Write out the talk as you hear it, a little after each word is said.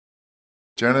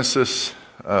Genesis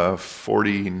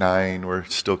 49, we're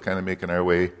still kind of making our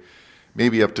way,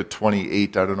 maybe up to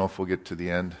 28. I don't know if we'll get to the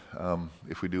end.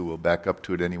 If we do, we'll back up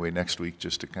to it anyway next week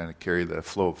just to kind of carry the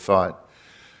flow of thought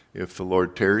if the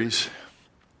Lord tarries.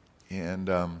 And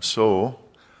so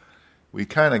we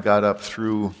kind of got up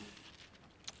through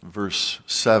verse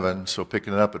 7, so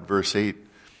picking it up at verse 8.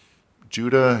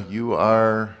 Judah, you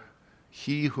are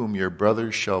he whom your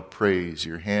brothers shall praise.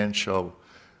 Your hand shall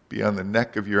be on the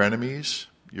neck of your enemies.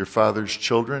 Your father's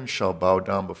children shall bow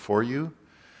down before you.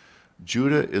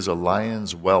 Judah is a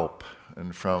lion's whelp,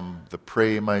 and from the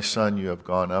prey, my son, you have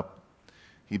gone up.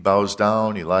 He bows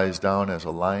down, he lies down as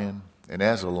a lion, and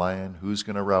as a lion, who's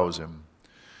going to rouse him?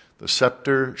 The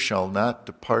scepter shall not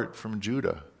depart from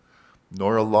Judah,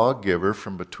 nor a lawgiver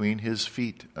from between his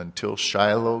feet, until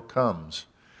Shiloh comes.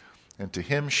 And to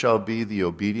him shall be the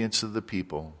obedience of the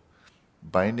people,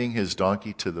 binding his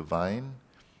donkey to the vine,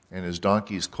 and his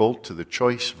donkey's colt to the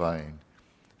choice vine.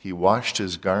 He washed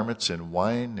his garments in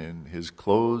wine, and his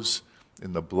clothes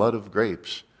in the blood of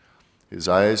grapes. His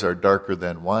eyes are darker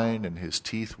than wine, and his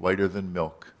teeth whiter than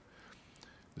milk.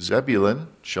 Zebulun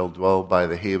shall dwell by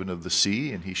the haven of the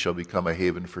sea, and he shall become a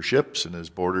haven for ships, and his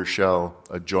border shall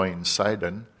adjoin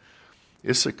Sidon.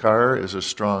 Issachar is a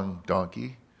strong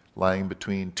donkey, lying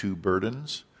between two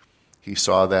burdens. He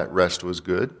saw that rest was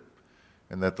good,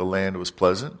 and that the land was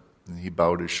pleasant, and he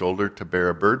bowed his shoulder to bear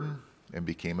a burden, and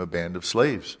became a band of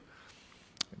slaves.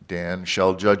 Dan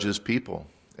shall judge his people,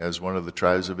 as one of the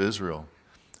tribes of Israel.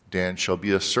 Dan shall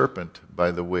be a serpent by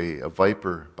the way, a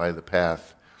viper by the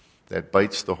path, that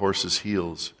bites the horse's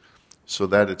heels, so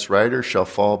that its rider shall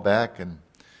fall back, and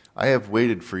I have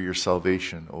waited for your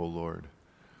salvation, O Lord.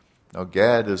 Now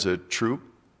Gad, a troop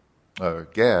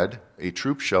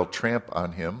shall tramp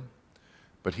on him,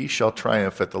 but he shall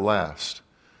triumph at the last.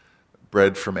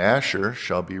 Bread from Asher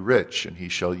shall be rich, and he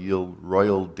shall yield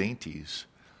royal dainties.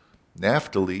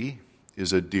 Naphtali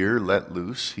is a deer let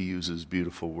loose. He uses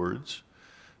beautiful words.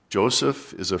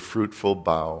 Joseph is a fruitful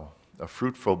bough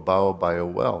by a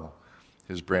well.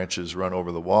 His branches run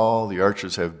over the wall. The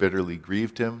archers have bitterly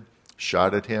grieved him,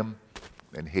 shot at him,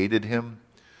 and hated him.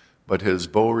 But his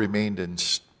bow remained in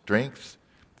strength,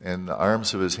 and the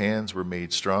arms of his hands were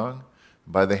made strong.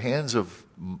 By the hands of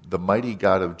the mighty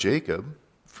God of Jacob,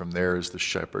 from there is the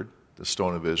shepherd, the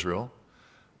stone of Israel,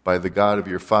 by the God of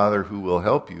your father who will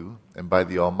help you, and by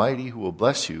the Almighty who will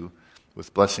bless you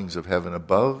with blessings of heaven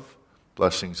above,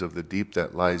 blessings of the deep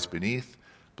that lies beneath,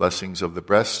 blessings of the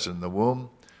breasts and the womb,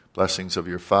 blessings of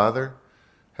your father,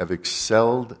 have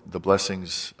excelled the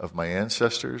blessings of my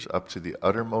ancestors up to the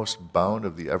uttermost bound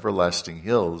of the everlasting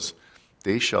hills.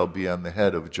 They shall be on the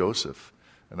head of Joseph,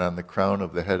 and on the crown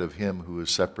of the head of him who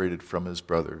is separated from his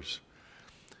brothers.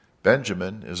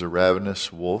 Benjamin is a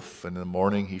ravenous wolf, and in the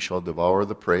morning he shall devour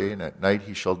the prey, and at night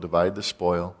he shall divide the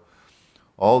spoil.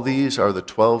 All these are the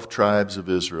 12 tribes of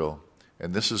Israel,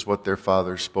 and this is what their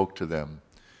father spoke to them.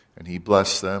 And he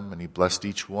blessed them, and he blessed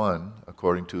each one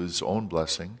according to his own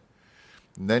blessing.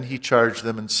 And then he charged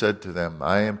them and said to them,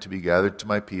 I am to be gathered to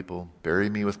my people. Bury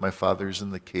me with my fathers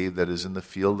in the cave that is in the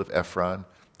field of Ephron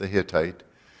the Hittite,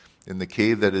 in the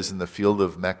cave that is in the field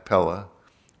of Machpelah,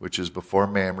 which is before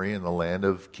Mamre in the land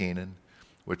of Canaan,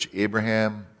 which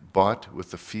Abraham bought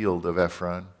with the field of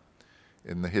Ephron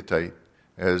in the Hittite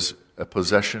as a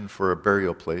possession for a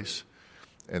burial place.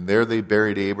 And there they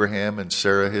buried Abraham and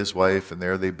Sarah his wife, and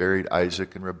there they buried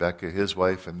Isaac and Rebekah his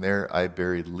wife, and there I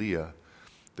buried Leah.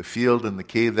 The field and the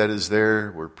cave that is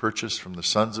there were purchased from the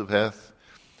sons of Heth,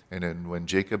 and when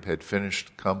Jacob had finished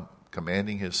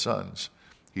commanding his sons,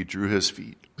 he drew his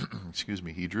feet,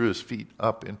 he drew his feet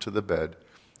up into the bed,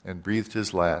 and breathed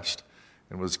his last,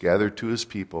 and was gathered to his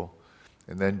people.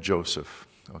 And then Joseph.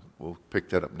 We'll pick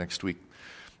that up next week.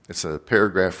 It's a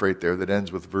paragraph right there that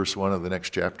ends with verse 1 of the next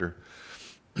chapter.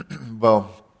 Well,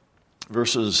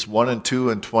 verses 1 and 2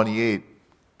 and 28,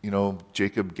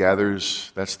 Jacob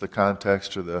gathers, that's the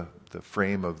context or the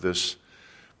frame of this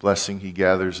blessing. He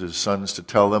gathers his sons to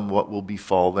tell them what will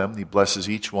befall them. He blesses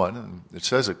each one, and it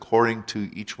says according to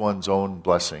each one's own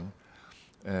blessing.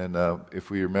 And if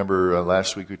we remember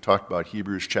last week we talked about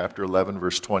Hebrews chapter 11,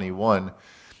 verse 21.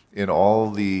 In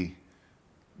all the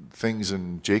things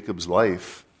in Jacob's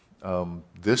life,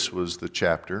 this was the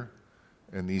chapter,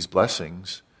 and these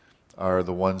blessings are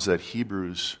the ones that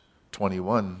Hebrews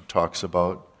 21 talks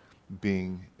about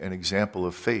being an example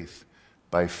of faith.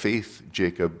 By faith,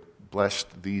 Jacob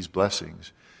blessed these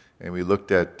blessings. And we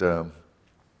looked at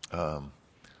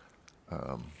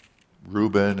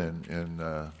Reuben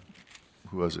and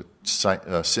who was it?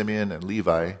 Simeon and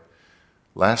Levi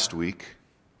last week,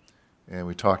 and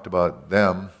we talked about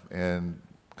them. And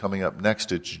coming up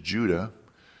next, it's Judah.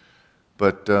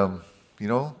 But,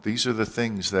 these are the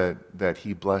things that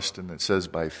he blessed, and it says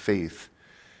by faith.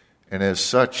 And as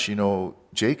such,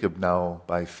 Jacob now,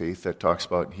 by faith, that talks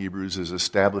about in Hebrews, is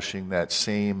establishing that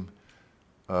same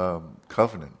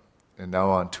covenant. And now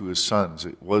on to his sons.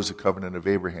 It was a covenant of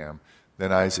Abraham,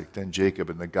 then Isaac, then Jacob.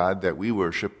 And the God that we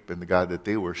worship and the God that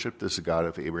they worshiped is the God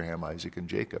of Abraham, Isaac, and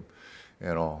Jacob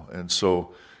and all. And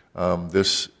so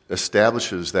this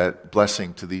establishes that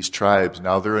blessing to these tribes.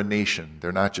 Now they're a nation.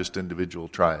 They're not just individual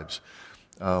tribes.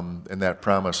 And that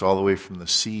promise all the way from the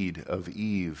seed of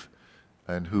Eve,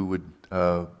 and who would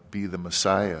be the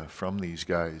Messiah from these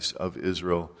guys of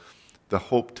Israel, the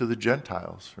hope to the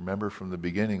Gentiles. Remember from the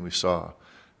beginning we saw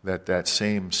that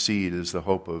same seed is the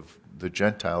hope of the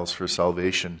Gentiles for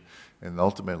salvation. And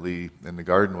ultimately in the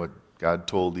garden what God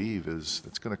told Eve is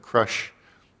it's going to crush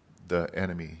the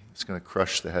enemy. It's going to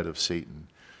crush the head of Satan.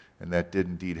 And that did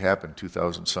indeed happen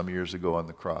 2,000 some years ago on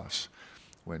the cross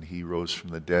when he rose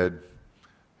from the dead.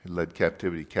 He led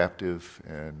captivity captive,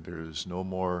 and there is no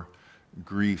more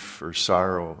grief or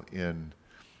sorrow in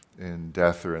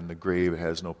death or in the grave. It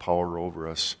has no power over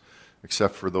us,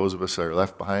 except for those of us that are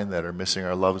left behind that are missing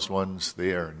our loved ones.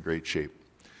 They are in great shape.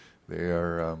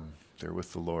 They're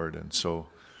with the Lord. And so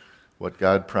what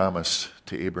God promised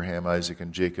to Abraham, Isaac,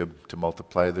 and Jacob to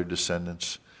multiply their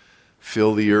descendants,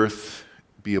 fill the earth,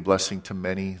 be a blessing to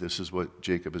many. This is what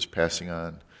Jacob is passing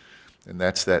on. And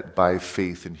that's that by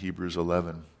faith in Hebrews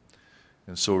 11.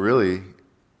 And so really,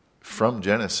 from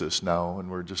Genesis now,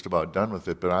 and we're just about done with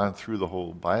it, but on through the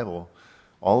whole Bible,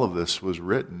 all of this was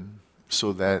written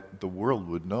so that the world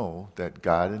would know that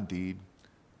God indeed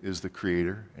is the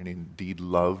creator and indeed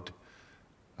loved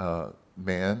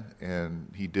man,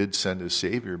 and he did send his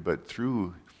Savior, but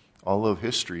through all of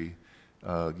history,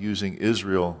 using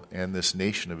Israel and this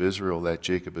nation of Israel that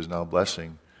Jacob is now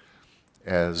blessing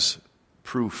as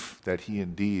proof that he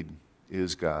indeed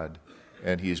is God,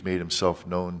 and he has made himself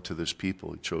known to this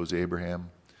people. He chose Abraham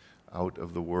out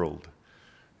of the world,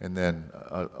 and then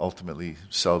ultimately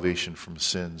salvation from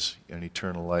sins and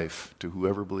eternal life to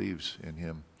whoever believes in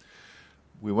him.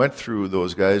 We went through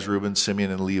those guys, Reuben,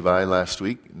 Simeon, and Levi last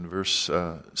week in verse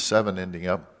 7 ending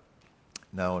up.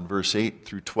 Now in verse 8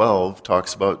 through 12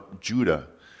 talks about Judah.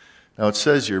 Now it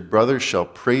says, your brothers shall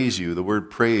praise you. The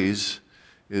word praise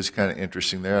is kind of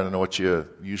interesting there. I don't know what you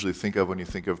usually think of when you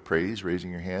think of praise,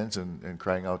 raising your hands and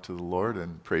crying out to the Lord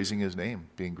and praising his name,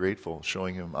 being grateful,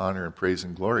 showing him honor and praise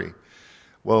and glory.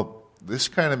 Well, this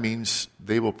kind of means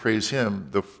they will praise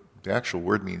him. The actual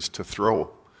word means to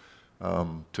throw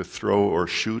or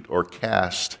shoot or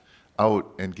cast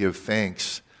out and give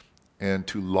thanks, and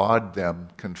to laud them,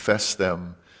 confess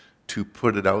them, to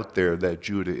put it out there that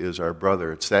Judah is our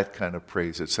brother. It's that kind of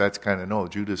praise. It's that kind of, no,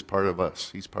 Judah is part of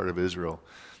us. He's part of Israel.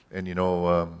 And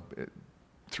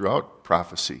throughout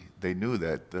prophecy, they knew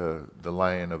that the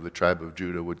lion of the tribe of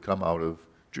Judah would come out of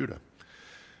Judah.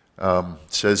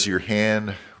 It says your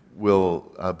hand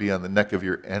will be on the neck of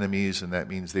your enemies, and that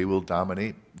means they will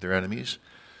dominate their enemies.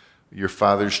 Your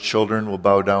father's children will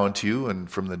bow down to you,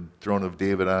 and from the throne of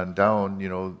David on down,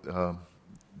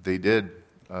 they did.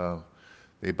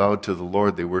 They bowed to the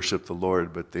Lord, they worshiped the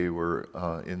Lord, but they were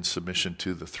in submission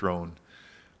to the throne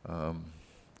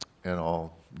and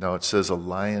all. Now it says a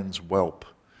lion's whelp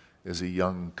is a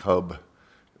young cub,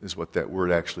 is what that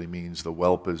word actually means. The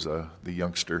whelp is the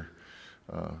youngster.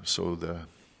 So the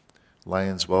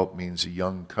lion's whelp means a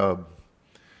young cub.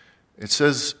 It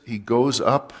says he goes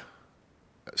up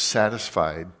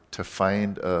satisfied to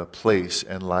find a place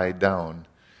and lie down,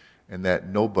 and that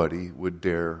nobody would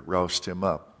dare roust him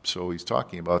up. So he's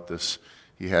talking about this.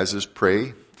 He has his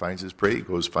prey, finds his prey,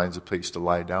 goes, finds a place to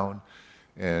lie down,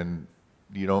 and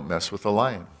you don't mess with a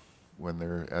lion when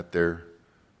they're at their,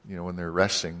 when they're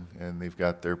resting and they've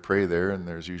got their prey there, and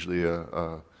there's usually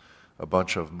a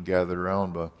bunch of them gathered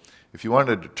around. But if you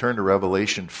wanted to turn to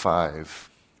Revelation 5,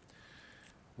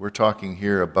 we're talking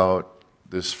here about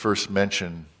this first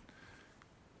mention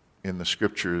in the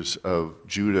scriptures of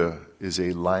Judah is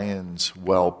a lion's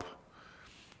whelp.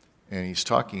 And he's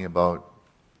talking about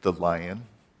the lion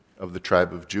of the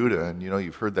tribe of Judah. And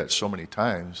you've heard that so many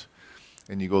times.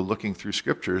 And you go looking through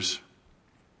scriptures,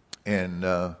 and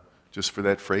just for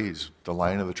that phrase, the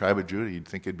lion of the tribe of Judah, you'd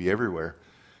think it'd be everywhere.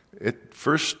 It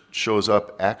first shows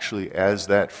up actually as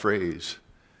that phrase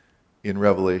in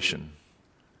Revelation.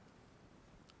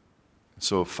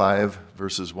 So 5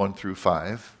 verses 1 through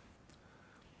 5.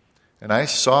 And I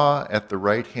saw at the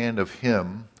right hand of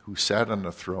him who sat on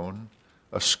the throne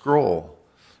a scroll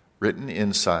written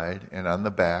inside and on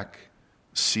the back,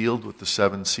 sealed with the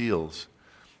 7 seals.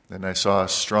 Then I saw a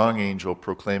strong angel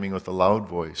proclaiming with a loud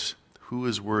voice, who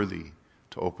is worthy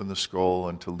to open the scroll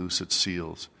and to loose its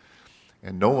seals.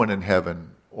 And no one in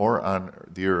heaven or on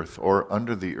the earth or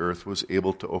under the earth was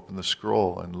able to open the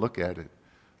scroll and look at it.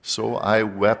 So I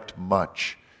wept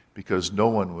much, because no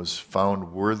one was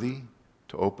found worthy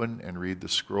to open and read the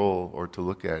scroll or to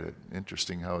look at it.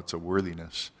 Interesting how it's a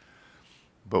worthiness.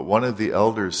 But one of the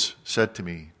elders said to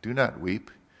me, "Do not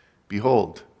weep.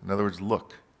 Behold," in other words,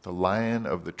 look, "the Lion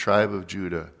of the tribe of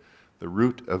Judah, the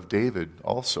Root of David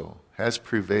also, has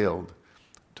prevailed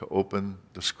to open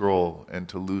the scroll and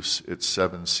to loose its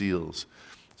 7 seals."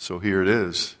 So here it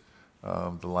is,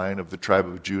 the Lion of the tribe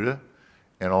of Judah,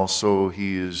 and also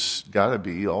he has got to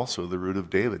be also the Root of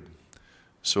David.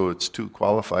 So it's 2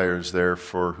 qualifiers there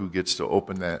for who gets to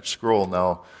open that scroll.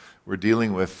 Now, we're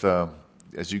dealing with,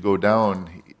 as you go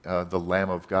down, the Lamb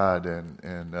of God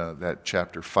and that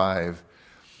chapter 5.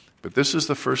 But this is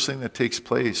the first thing that takes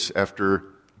place after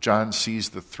John sees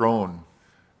the throne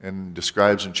and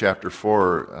describes in chapter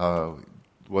 4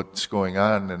 what's going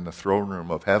on in the throne room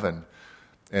of heaven.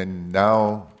 And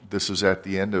now this is at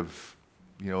the end of,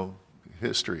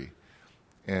 history.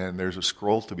 And there's a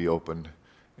scroll to be opened.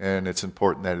 And it's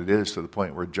important that it is, to the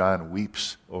point where John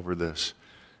weeps over this.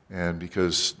 And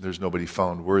because there's nobody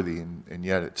found worthy, and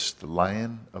yet it's the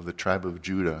Lion of the tribe of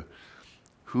Judah.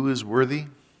 Who is worthy?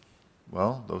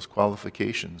 Well, those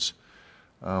qualifications.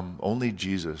 Only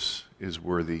Jesus is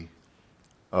worthy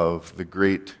of the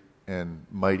great and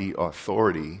mighty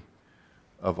authority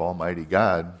of Almighty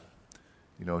God,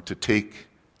 to take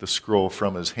the scroll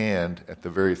from his hand at the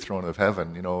very throne of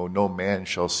heaven. No man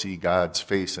shall see God's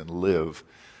face and live.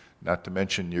 Not to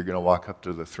mention, you're going to walk up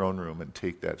to the throne room and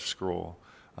take that scroll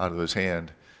out of his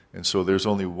hand. And so there's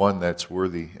only one that's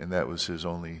worthy, and that was his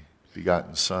only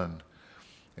begotten Son.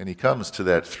 And he comes to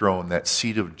that throne, that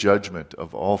seat of judgment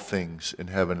of all things in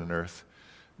heaven and earth.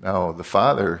 Now, the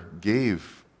Father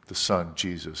gave the Son,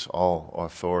 Jesus, all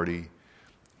authority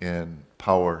and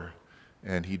power,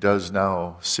 and he does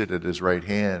now sit at his right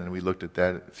hand, and we looked at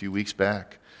that a few weeks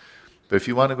back. But if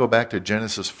you want to go back to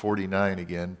Genesis 49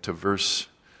 again, to verse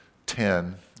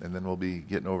 10, and then we'll be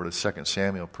getting over to 2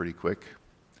 Samuel pretty quick.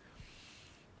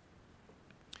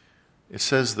 It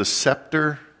says, "The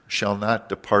scepter shall not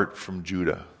depart from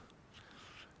Judah."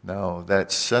 Now,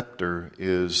 that scepter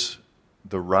is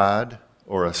the rod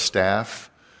or a staff,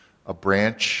 a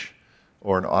branch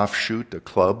or an offshoot, a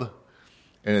club.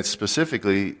 And it's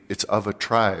specifically, it's of a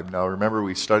tribe. Now, remember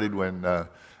we studied when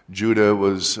Judah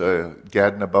was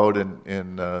gadding about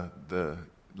in the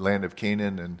land of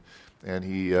Canaan, and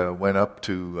he went up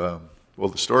to,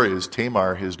 the story is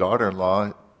Tamar, his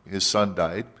daughter-in-law, his son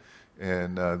died.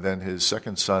 And then his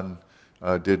second son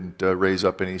didn't raise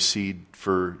up any seed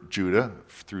for Judah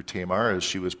through Tamar as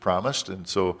she was promised. And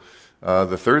so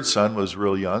the third son was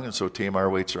real young, and so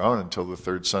Tamar waits around until the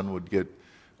third son would get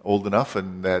old enough,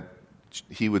 and that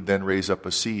he would then raise up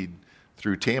a seed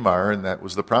through Tamar, and that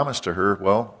was the promise to her.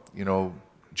 Well,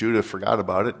 Judah forgot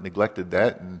about it, neglected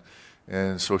that,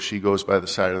 and so she goes by the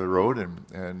side of the road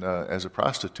and as a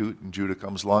prostitute, and Judah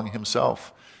comes along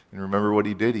himself. And remember what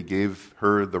he did? He gave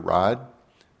her the rod.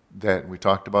 That we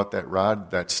talked about, that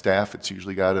rod, that staff. It's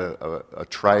usually got a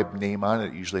tribe name on it.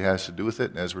 It usually has to do with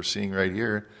it. And as we're seeing right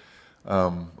here,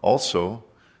 also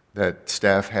that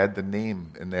staff had the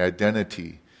name and the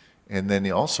identity, and then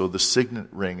also the signet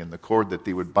ring and the cord that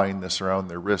they would bind this around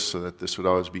their wrist so that this would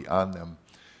always be on them.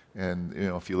 And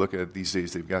if you look at it these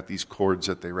days, they've got these cords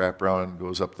that they wrap around and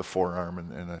goes up the forearm,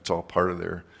 and that's all part of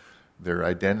their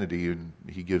identity. And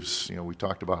he gives, we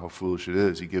talked about how foolish it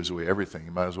is. He gives away everything.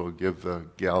 You might as well give the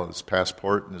gal his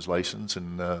passport and his license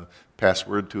and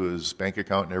password to his bank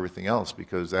account and everything else,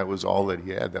 because that was all that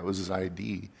he had. That was his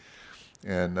ID.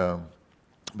 And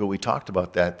but we talked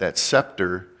about that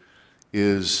scepter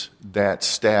is that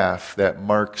staff that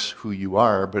marks who you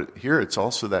are, but here it's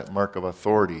also that mark of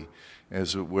authority.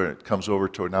 As where it comes over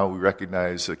to now, we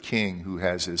recognize a king who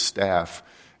has his staff,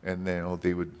 and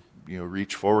they would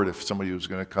reach forward if somebody was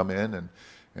going to come in,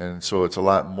 and so it's a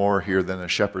lot more here than a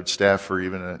shepherd's staff or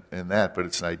even in that, but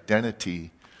it's an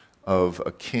identity of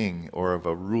a king or of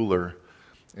a ruler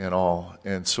and all.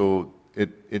 And so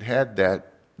it had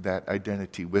that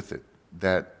identity with it.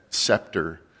 That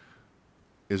scepter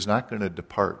is not going to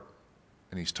depart.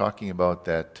 And he's talking about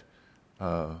that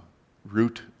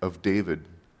root of David.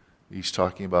 He's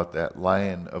talking about that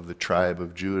Lion of the tribe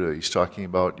of Judah. He's talking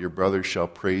about your brothers shall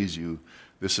praise you.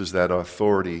 This is that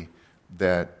authority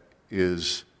that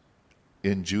is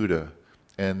in Judah,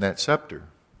 and that scepter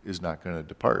is not going to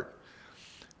depart.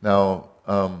 Now,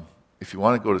 if you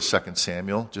want to go to 2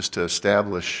 Samuel, just to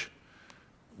establish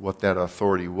what that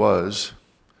authority was,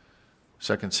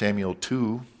 2 Samuel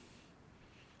 2,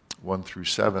 1 through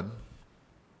 7.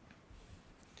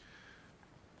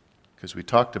 because we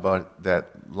talked about that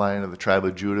Lion of the tribe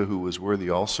of Judah who was worthy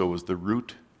also was the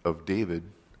root of David.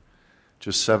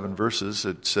 Just 7 verses,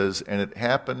 it says, "And it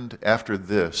happened after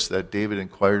this that David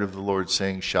inquired of the Lord,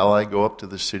 saying, Shall I go up to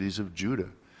the cities of Judah?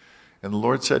 And the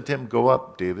Lord said to him, Go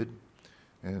up, David.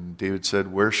 And David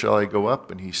said, Where shall I go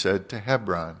up? And he said, To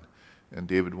Hebron. And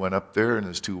David went up there, and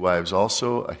his 2 wives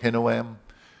also, Ahinoam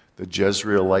the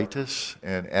Jezreelitess,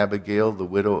 and Abigail the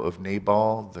widow of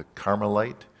Nabal the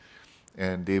Carmelite.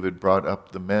 And David brought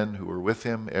up the men who were with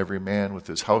him, every man with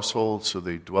his household, so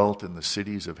they dwelt in the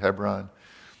cities of Hebron.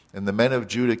 And the men of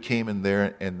Judah came in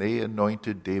there, and they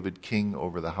anointed David king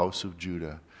over the house of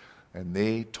Judah. And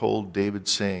they told David,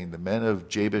 saying, The men of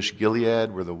Jabesh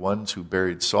Gilead were the ones who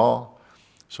buried Saul.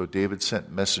 So David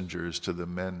sent messengers to the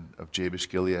men of Jabesh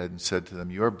Gilead and said to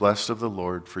them, You are blessed of the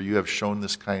Lord, for you have shown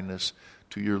this kindness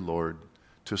to your Lord,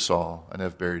 to Saul, and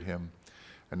have buried him.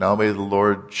 And now may the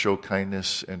Lord show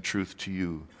kindness and truth to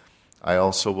you. I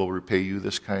also will repay you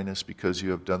this kindness, because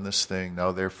you have done this thing.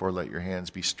 Now therefore let your hands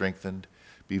be strengthened.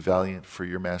 Be valiant, for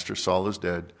your master Saul is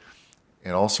dead.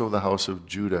 And also the house of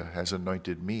Judah has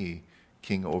anointed me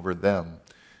king over them."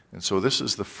 And so this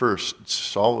is the first.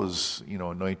 Saul was,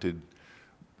 anointed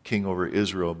king over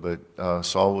Israel, but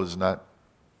Saul was not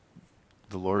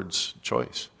the Lord's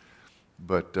choice.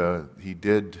 But he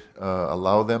did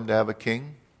allow them to have a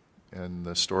king. And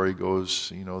the story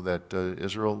goes, that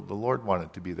Israel, the Lord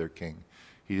wanted to be their king.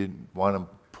 He didn't want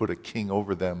to put a king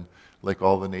over them like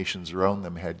all the nations around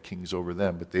them had kings over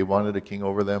them. But they wanted a king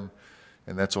over them,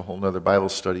 and that's a whole other Bible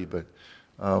study. But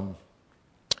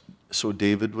so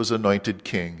David was anointed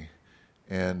king.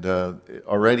 And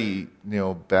already,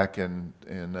 back in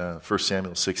 1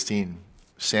 Samuel 16,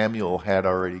 Samuel had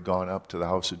already gone up to the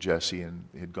house of Jesse and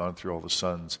had gone through all the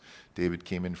sons. David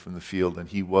came in from the field, and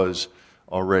he was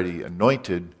already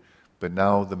anointed, but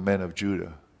now the men of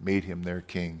Judah made him their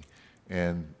king.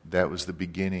 And that was the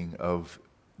beginning of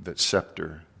that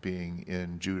scepter being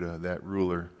in Judah, that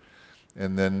ruler.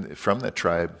 And then from that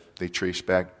tribe, they traced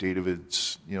back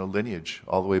David's lineage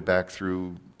all the way back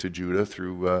through to Judah,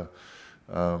 through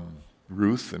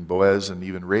Ruth and Boaz and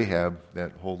even Rahab,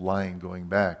 that whole line going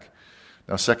back.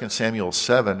 Now 2 Samuel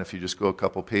 7, if you just go a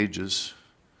couple pages,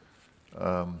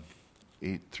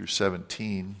 8 through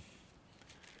 17.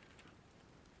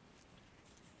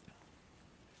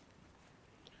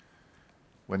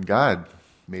 When God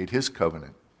made his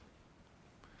covenant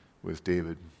with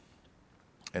David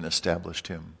and established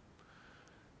him.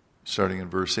 Starting in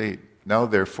verse 8. "Now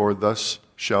therefore thus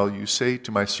shall you say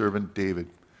to my servant David,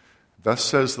 Thus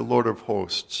says the Lord of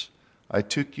hosts, I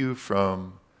took you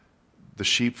from the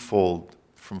sheepfold,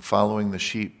 from following the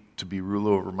sheep, to be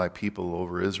ruler over my people,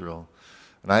 over Israel.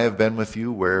 And I have been with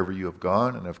you wherever you have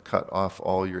gone, and have cut off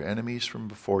all your enemies from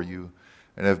before you,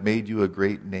 and have made you a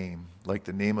great name, like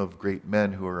the name of great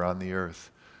men who are on the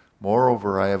earth.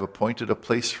 Moreover, I have appointed a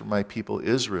place for my people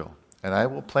Israel, and I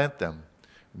will plant them,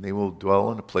 and they will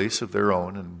dwell in a place of their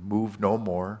own, and move no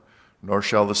more, nor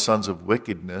shall the sons of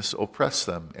wickedness oppress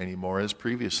them any more as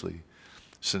previously.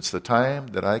 Since the time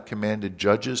that I commanded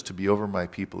judges to be over my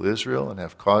people Israel, and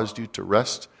have caused you to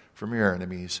rest from your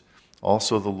enemies,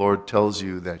 also the Lord tells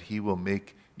you that he will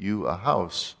make you a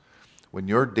house. When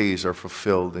your days are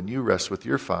fulfilled, and you rest with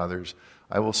your fathers,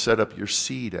 I will set up your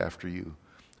seed after you,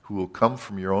 who will come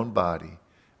from your own body,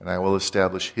 and I will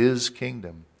establish his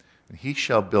kingdom, and he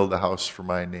shall build a house for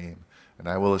my name, and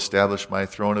I will establish my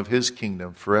throne of his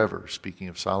kingdom forever," speaking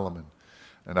of Solomon.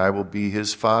 "And I will be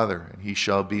his father, and he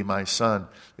shall be my son.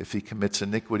 If he commits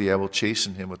iniquity, I will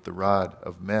chasten him with the rod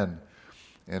of men,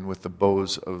 and with the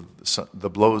blows of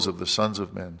the sons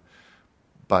of men.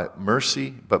 But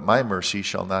my mercy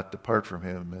shall not depart from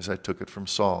him, as I took it from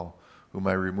Saul, whom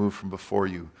I removed from before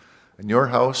you. And your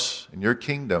house and your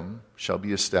kingdom shall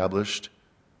be established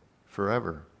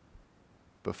forever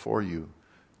before you.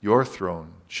 Your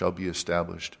throne shall be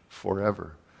established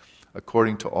forever."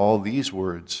 According to all these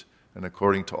words, and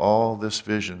according to all this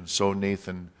vision, so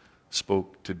Nathan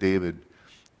spoke to David.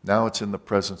 Now it's in the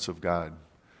presence of God.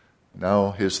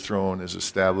 Now his throne is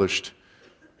established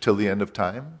till the end of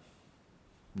time?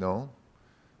 No.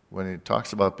 When it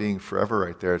talks about being forever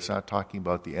right there, it's not talking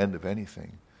about the end of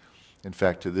anything. In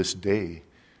fact, to this day,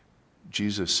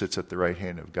 Jesus sits at the right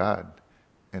hand of God,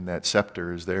 and that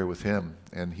scepter is there with him,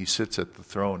 and he sits at the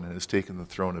throne and has taken the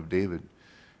throne of David,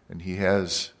 and he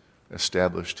has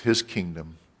established his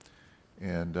kingdom.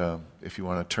 And if you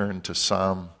want to turn to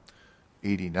Psalm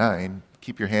 89,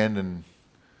 keep your hand in,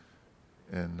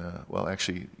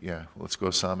 let's go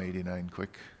Psalm 89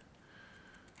 quick.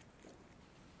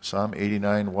 Psalm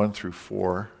 89, 1 through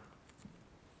 4.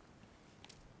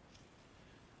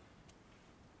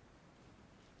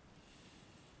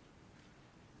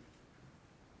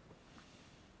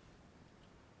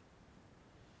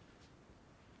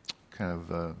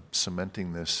 kind of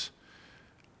cementing this.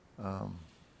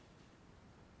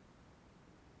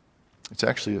 It's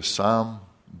actually a psalm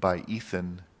by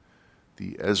Ethan,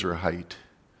 the Ezrahite,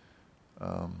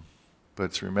 but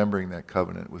it's remembering that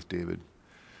covenant with David.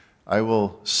 I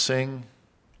will sing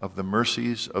of the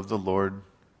mercies of the Lord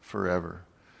forever.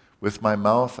 With my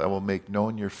mouth I will make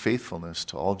known your faithfulness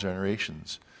to all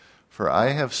generations. For I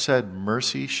have said,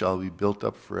 mercy shall be built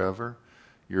up forever.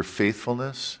 Your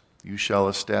faithfulness you shall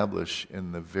establish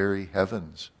in the very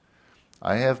heavens.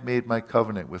 I have made my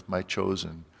covenant with my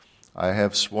chosen. I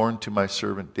have sworn to my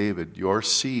servant David, your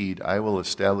seed I will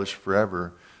establish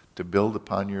forever to build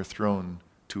upon your throne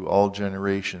to all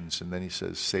generations. And then he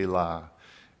says, Selah.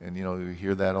 And you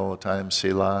hear that all the time,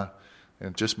 Selah. And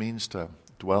it just means to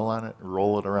dwell on it,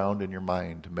 roll it around in your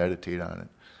mind, to meditate on it,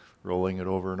 rolling it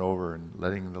over and over and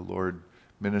letting the Lord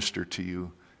minister to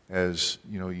you as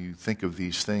you think of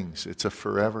these things. It's a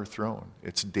forever throne.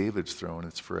 It's David's throne.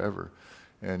 It's forever.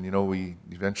 And we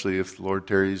eventually, if the Lord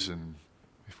tarries, and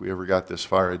if we ever got this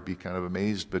far, I'd be kind of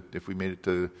amazed. But if we made it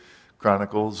to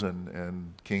Chronicles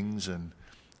and Kings and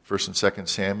 1st and 2nd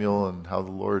Samuel, and how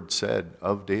the Lord said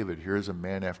of David, here's a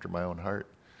man after my own heart.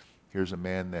 Here's a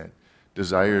man that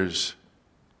desires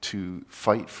to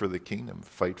fight for the kingdom,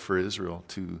 fight for Israel,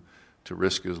 to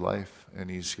risk his life. And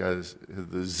he's got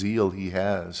the zeal he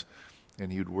has,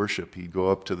 and he would worship. He'd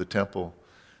go up to the temple,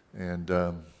 and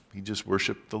he just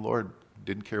worshiped the Lord.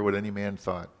 Didn't care what any man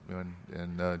thought,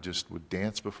 and just would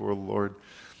dance before the Lord.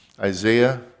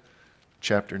 Isaiah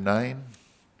chapter 9.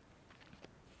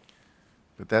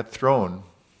 But that throne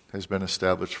has been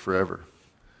established forever.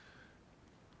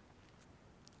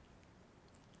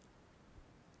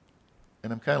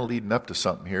 And I'm kind of leading up to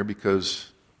something here,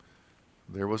 because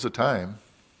there was a time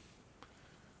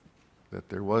that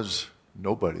there was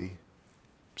nobody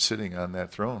sitting on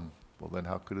that throne. Well, then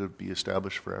how could it be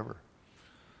established forever?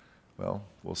 Well,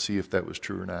 we'll see if that was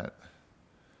true or not.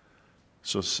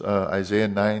 So Isaiah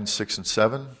 9, 6 and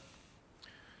 7.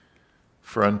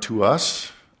 For unto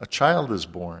us a child is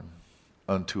born,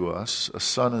 unto us a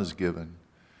son is given,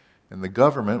 and the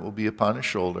government will be upon his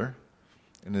shoulder,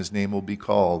 and his name will be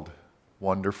called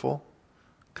Wonderful,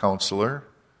 Counselor,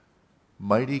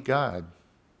 Mighty God.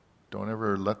 Don't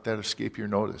ever let that escape your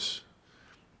notice.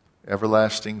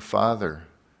 Everlasting Father,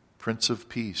 Prince of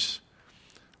Peace.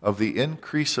 Of the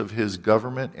increase of his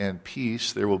government and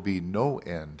peace there will be no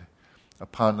end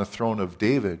upon the throne of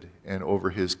David and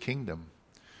over his kingdom,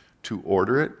 to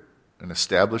order it and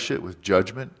establish it with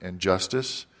judgment and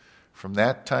justice from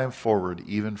that time forward,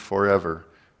 even forever.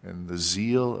 And the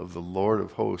zeal of the Lord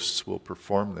of hosts will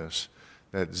perform this.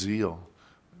 That zeal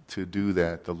to do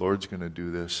that, the Lord's going to do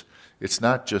this. It's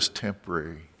not just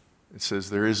temporary. It says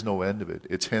there is no end of it.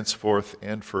 It's henceforth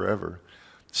and forever.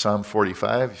 Psalm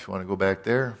 45, if you want to go back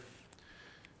there.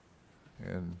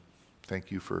 And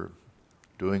thank you for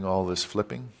doing all this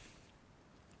flipping.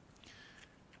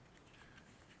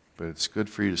 But it's good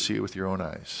for you to see it with your own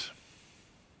eyes.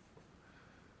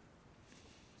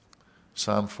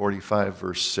 Psalm 45,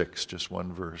 verse 6, just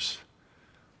one verse.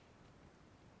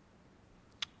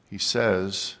 He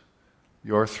says,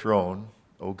 your throne,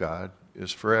 O God,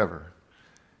 is forever.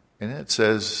 And it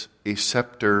says, a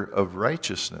scepter of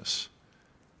righteousness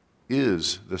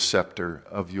is the scepter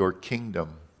of your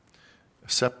kingdom. A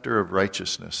scepter of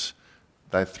righteousness.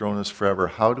 Thy throne is forever.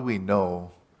 How do we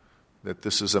know that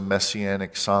this is a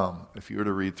messianic psalm? If you were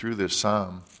to read through this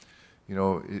psalm,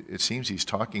 it seems he's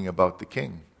talking about the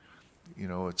king.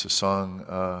 It's a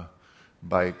song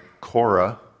by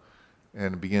Korah,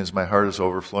 and it begins, my heart is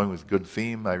overflowing with good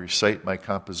theme. I recite my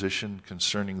composition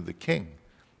concerning the king.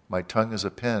 My tongue is a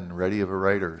pen, ready of a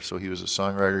writer. So he was a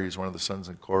songwriter. He's one of the sons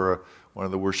of Korah, one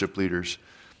of the worship leaders.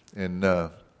 And,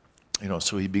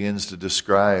 so he begins to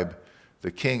describe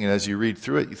the king. And as you read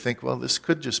through it, you think, well, this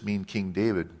could just mean King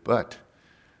David. But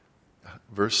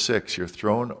verse 6, your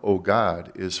throne, O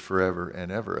God, is forever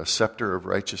and ever. A scepter of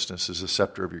righteousness is a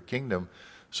scepter of your kingdom.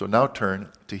 So now turn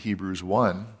to Hebrews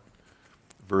 1,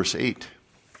 verse 8.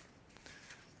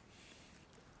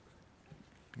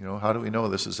 How do we know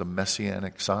this is a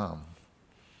messianic psalm?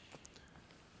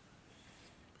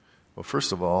 Well,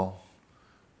 first of all,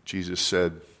 Jesus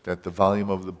said that the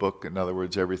volume of the book, in other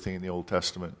words, everything in the Old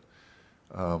Testament,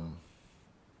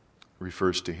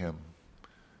 refers to him.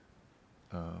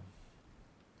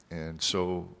 And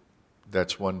so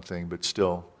that's one thing, but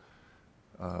still,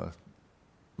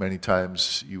 many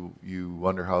times you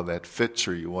wonder how that fits,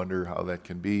 or you wonder how that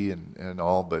can be and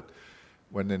all, but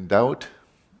when in doubt,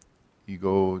 you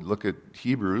go look at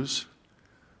Hebrews,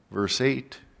 verse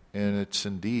 8, and it's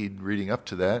indeed, reading up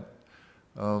to that,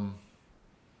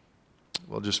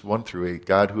 just 1 through 8.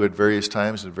 God, who at various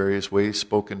times and various ways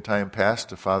spoke in time past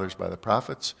to fathers by the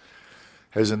prophets,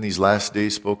 has in these last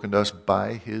days spoken to us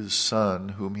by his Son,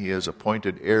 whom he has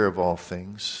appointed heir of all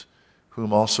things,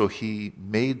 whom also he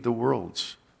made the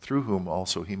worlds, through whom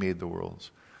also he made the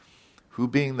worlds, who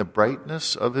being the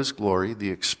brightness of his glory,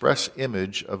 the express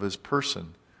image of his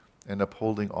person, and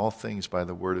upholding all things by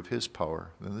the word of his power.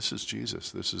 And this is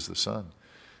Jesus, this is the Son.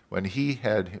 When he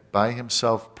had by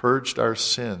himself purged our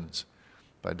sins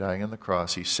by dying on the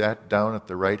cross, he sat down at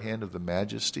the right hand of the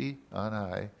Majesty on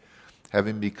high,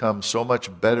 having become so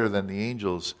much better than the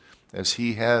angels, as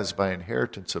he has by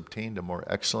inheritance obtained a more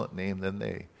excellent name than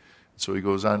they. So he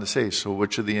goes on to say, so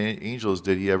which of the angels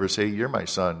did he ever say, you're my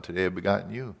son, today I've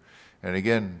begotten you? And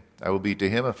again, I will be to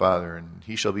him a father, and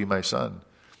he shall be my son.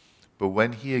 But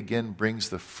when he again brings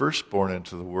the firstborn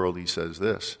into the world, he says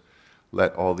this,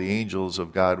 let all the angels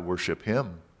of God worship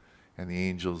him. And the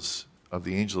angels of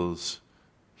the angels,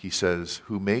 he says,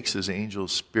 who makes his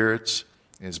angels spirits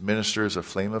and his ministers a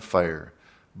flame of fire.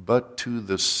 But to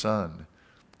the Son,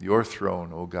 your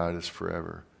throne, O God, is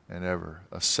forever and ever.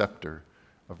 A scepter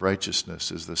of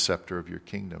righteousness is the scepter of your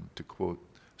kingdom, to quote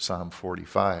Psalm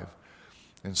 45.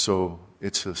 And so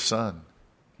it's the Son,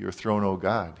 your throne, O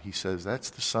God. He says that's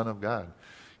the Son of God.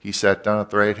 He sat down at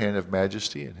the right hand of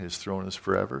Majesty, and his throne is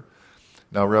forever.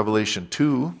 Now Revelation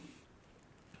 2,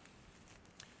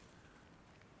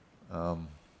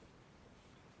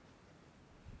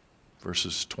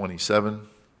 verses 27.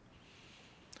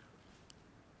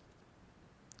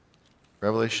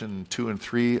 Revelation 2 and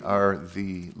 3 are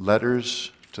the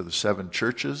letters to the 7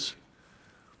 churches,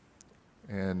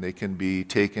 and they can be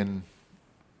taken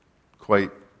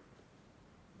quite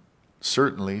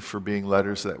certainly for being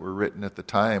letters that were written at the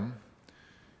time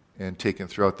and taken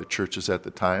throughout the churches at the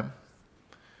time.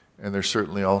 And they're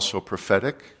certainly also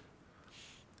prophetic,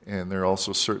 and they're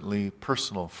also certainly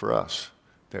personal for us,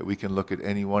 that we can look at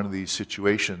any one of these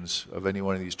situations of any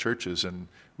one of these churches and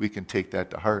we can take that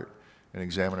to heart and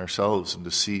examine ourselves and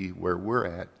to see where we're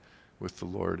at with the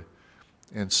Lord.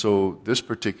 And so this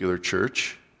particular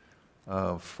church,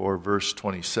 for verse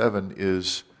 27,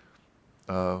 is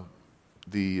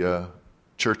the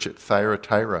church at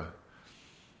Thyatira.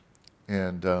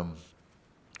 And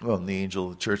and the angel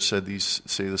of the church said, these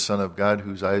say the Son of God,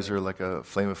 whose eyes are like a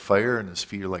flame of fire and his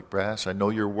feet are like brass. I know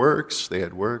your works. They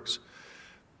had works.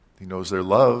 He knows their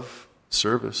love,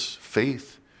 service,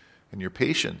 faith, and your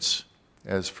patience.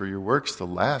 As for your works, the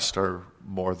last are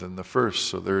more than the first.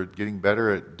 So they're getting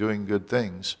better at doing good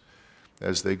things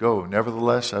as they go.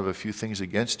 Nevertheless, I have a few things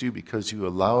against you, because you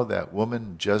allow that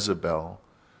woman Jezebel,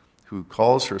 who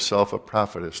calls herself a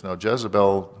prophetess. Now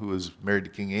Jezebel, who was married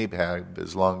to King Ahab,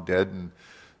 is long dead, and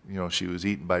she was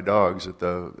eaten by dogs at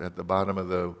the bottom of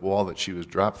the wall that she was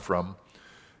dropped from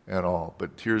and all.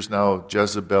 But here's now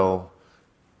Jezebel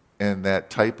and that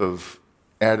type of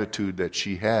attitude that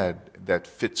she had that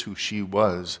fits who she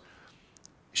was.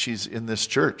 She's in this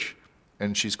church,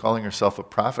 and she's calling herself a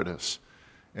prophetess.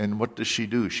 And what does she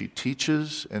do? She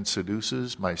teaches and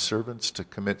seduces my servants to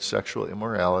commit sexual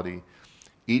immorality,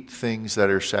 eat things that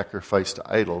are sacrificed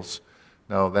to idols.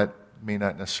 Now, that may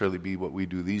not necessarily be what we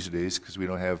do these days, because we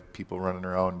don't have people running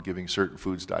around giving certain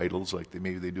foods to idols like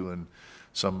maybe they do in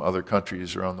some other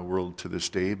countries around the world to this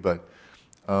day. But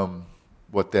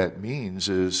what that means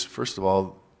is, first of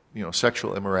all,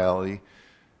 sexual immorality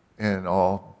and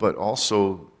all, but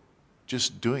also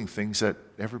just doing things that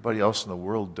everybody else in the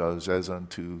world does as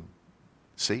unto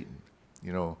Satan.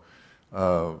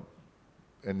 And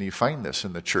you find this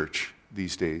in the church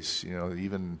these days.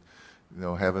 Even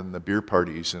having the beer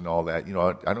parties and all that.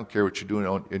 I don't care what you're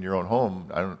doing in your own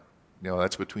home. I don't.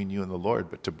 That's between you and the Lord.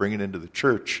 But to bring it into the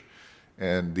church,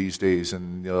 and these days,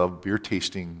 and they'll have beer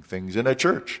tasting things in a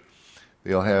church.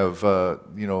 They'll have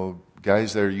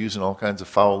guys that are using all kinds of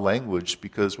foul language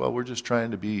because, we're just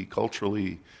trying to be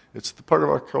culturally. It's the part of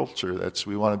our culture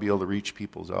we want to be able to reach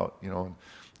people's out.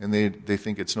 And they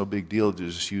think it's no big deal to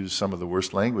just use some of the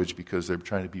worst language because they're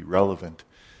trying to be relevant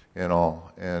and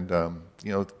all. And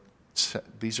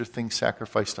these are things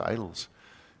sacrificed to idols.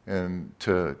 And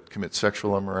to commit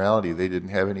sexual immorality, they didn't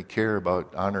have any care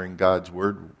about honoring God's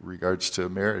word in regards to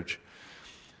marriage.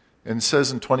 And it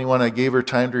says in 21, I gave her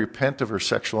time to repent of her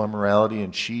sexual immorality,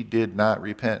 and she did not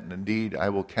repent. And indeed, I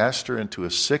will cast her into a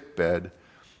sick bed,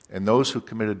 and those who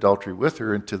commit adultery with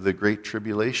her into great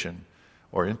tribulation.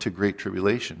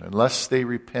 Unless they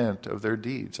repent of their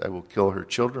deeds, I will kill her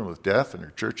children with death, and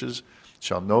her churches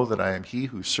shall know that I am he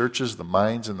who searches the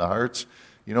minds and the hearts.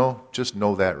 Just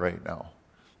know that right now.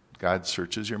 God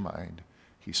searches your mind.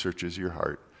 He searches your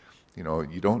heart.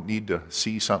 You don't need to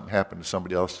see something happen to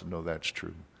somebody else to know that's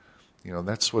true.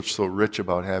 That's what's so rich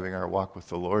about having our walk with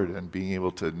the Lord and being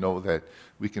able to know that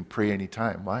we can pray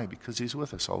anytime. Why? Because He's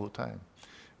with us all the time.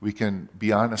 We can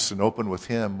be honest and open with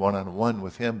Him, one-on-one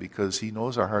with Him, because He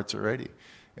knows our hearts already,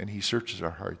 and He searches our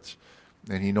hearts,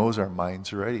 and He knows our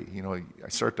minds already. I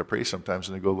start to pray sometimes,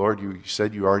 and I go, Lord, you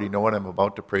said you already know what I'm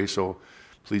about to pray, so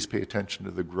please pay attention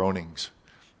to the groanings,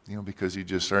 because You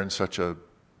just are in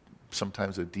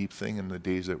sometimes a deep thing in the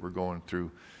days that we're going through.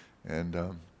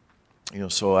 And,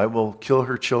 so I will kill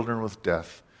her children with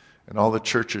death, and all the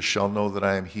churches shall know that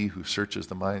I am He who searches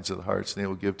the minds of the hearts, and they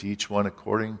will give to each one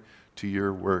according to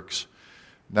your works.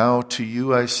 Now to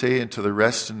you I say, and to the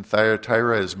rest in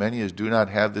Thyatira, as many as do not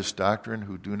have this doctrine,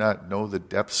 who do not know the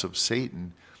depths of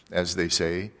Satan, as they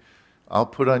say, I'll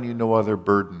put on you no other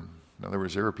burden. In other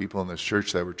words, there were people in this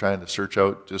church that were trying to search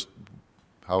out just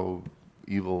how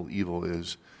evil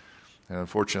is. And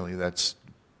unfortunately, that's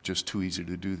just too easy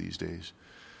to do these days.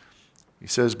 He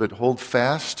says, but hold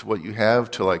fast what you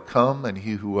have till I come, and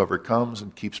he who overcomes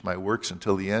and keeps my works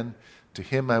until the end, to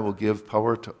him I will give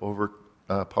power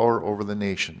over the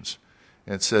nations.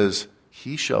 And it says,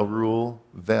 he shall rule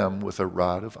them with a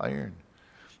rod of iron.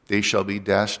 They shall be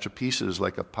dashed to pieces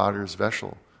like a potter's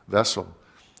vessel,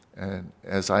 and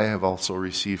as I have also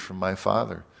received from my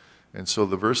Father. And so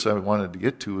the verse I wanted to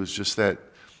get to is just that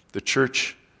the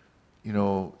church,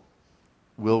 will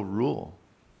rule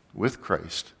with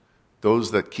Christ.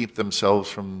 Those that keep themselves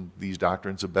from these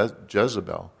doctrines of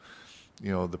Jezebel,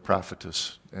 the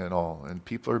prophetess and all. And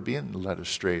people are being led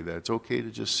astray that it's okay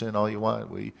to just sin all you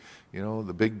want.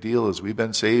 The big deal is we've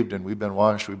been saved and we've been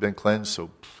washed, we've been cleansed, so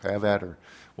have at her.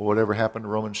 Well, whatever happened to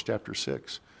Romans chapter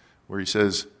 6, where he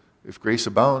says, if grace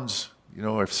abounds,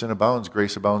 if sin abounds,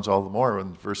 grace abounds all the more.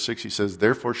 In verse 6 he says,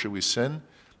 therefore should we sin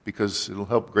because it'll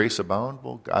help grace abound?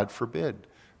 Well, God forbid.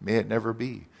 May it never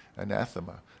be.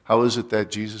 Anathema. How is it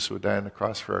that Jesus would die on the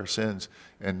cross for our sins,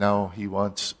 and now we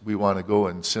want to go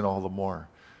and sin all the more?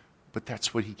 But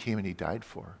that's what he came and he died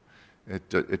for.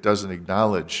 It doesn't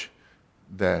acknowledge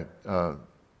that the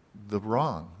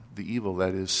wrong, the evil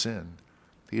that is sin.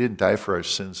 He didn't die for our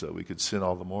sins so that we could sin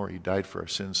all the more. He died for our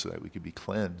sins so that we could be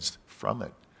cleansed from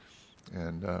it,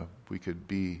 and we could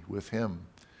be with him.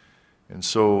 And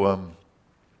so,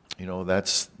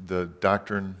 that's the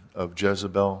doctrine of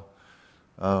Jezebel.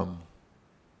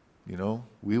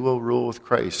 We will rule with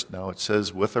Christ. Now it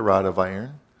says with a rod of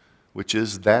iron, which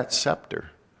is that scepter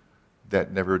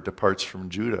that never departs from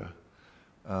Judah.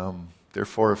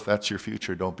 Therefore, if that's your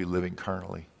future, don't be living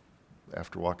carnally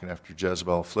after walking after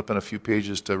Jezebel. Flipping a few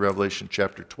pages to Revelation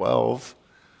chapter 12,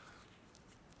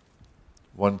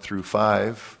 1 through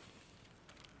 5.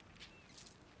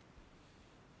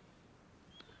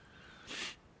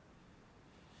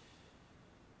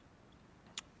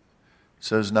 It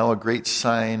says, now a great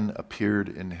sign appeared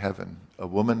in heaven, a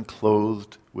woman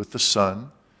clothed with the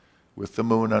sun, with the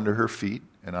moon under her feet,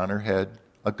 and on her head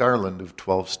a garland of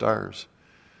 12 stars.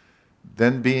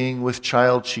 Then being with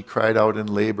child, she cried out in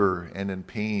labor and in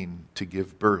pain to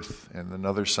give birth. And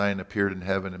another sign appeared in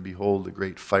heaven, and behold, a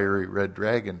great fiery red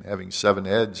dragon, having 7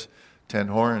 heads, 10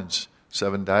 horns,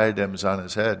 7 diadems on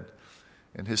his head.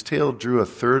 And his tail drew a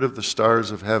third of the stars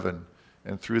of heaven,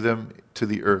 and threw them to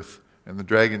the earth. And the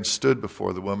dragon stood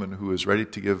before the woman who was ready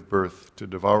to give birth, to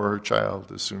devour her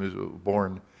child as soon as it was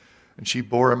born. And she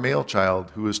bore a male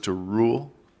child who is to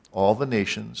rule all the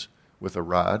nations with a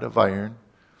rod of iron.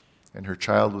 And her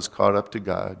child was caught up to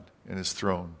God and his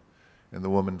throne. And the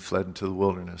woman fled into the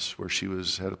wilderness, where she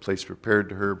had a place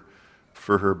prepared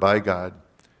for her by God,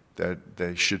 that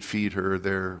they should feed her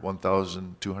there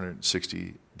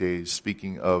 1,260 days,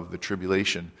 speaking of the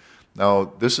tribulation. Now,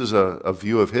 this is a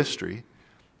view of history,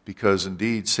 because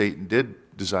indeed Satan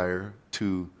did desire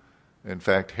to, in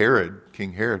fact,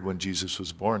 King Herod, when Jesus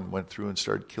was born, went through and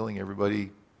started killing everybody,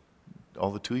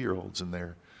 all the 2-year-olds in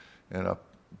there, and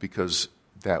because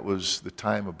that was the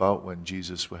time about when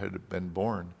Jesus had been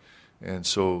born. And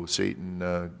so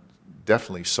Satan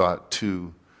definitely sought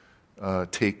to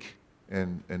take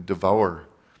and devour,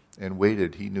 and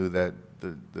waited. He knew that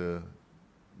the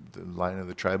line of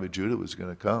the tribe of Judah was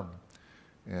going to come.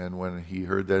 And when he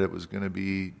heard that it was going to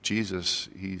be Jesus,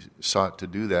 he sought to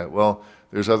do that. Well,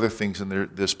 there's other things in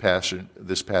this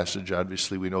passage.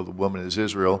 Obviously, we know the woman is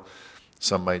Israel.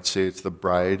 Some might say it's the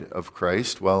bride of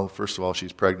Christ. Well, first of all,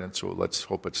 she's pregnant, so let's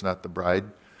hope it's not the bride,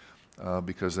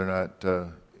 because they're not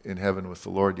in heaven with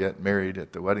the Lord yet, married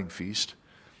at the wedding feast.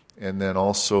 And then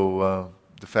also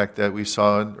the fact that we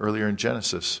saw earlier in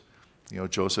Genesis,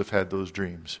 Joseph had those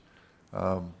dreams,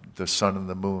 the sun and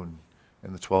the moon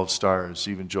and the 12 stars.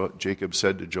 Even Jacob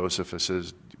said to Joseph,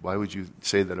 says, why would you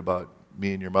say that about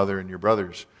me and your mother and your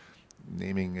brothers?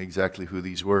 Naming exactly who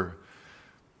these were.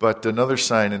 But another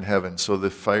sign in heaven, so the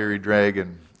fiery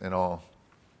dragon and all.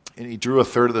 And he drew a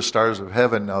third of the stars of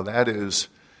heaven. Now that is,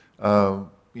 the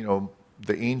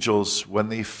angels, when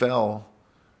they fell,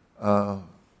 a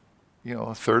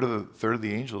third of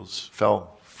the angels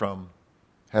fell from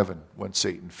heaven when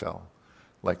Satan fell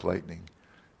like lightning.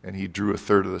 And he drew a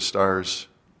third of the stars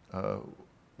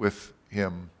with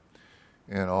him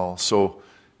and all. So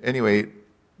anyway,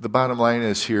 the bottom line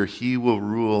is here, he will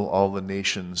rule all the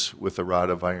nations with a rod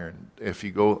of iron. If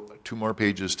you go 2 more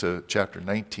pages to chapter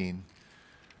 19,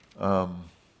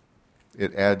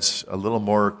 it adds a little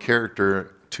more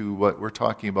character to what we're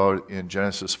talking about in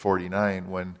Genesis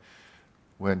 49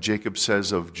 when Jacob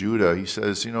says of Judah, he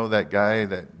says, that guy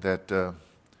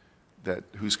that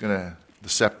who's going to, the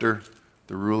scepter,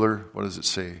 the ruler, what does it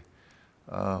say?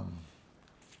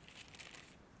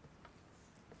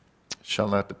 Shall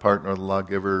not depart, nor the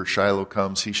lawgiver. Shiloh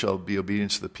comes, he shall be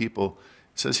obedient to the people.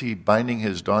 It says he binding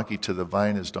his donkey to the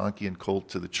vine, his donkey and colt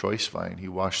to the choice vine. He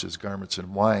washed his garments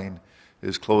in wine,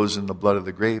 his clothes in the blood of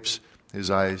the grapes, his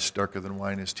eyes darker than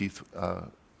wine, his teeth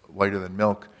whiter than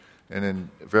milk. And in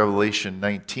Revelation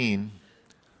 19,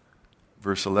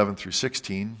 verse 11 through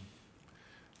 16,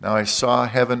 now I saw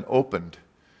heaven opened,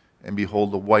 and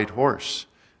behold a white horse,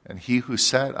 and he who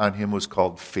sat on him was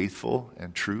called Faithful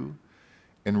and True.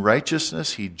 In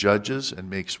righteousness he judges and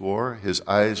makes war. His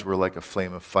eyes were like a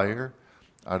flame of fire.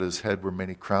 Out of his head were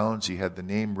many crowns. He had the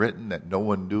name written that no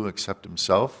one knew except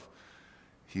himself.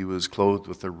 He was clothed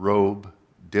with a robe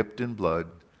dipped in blood,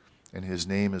 and his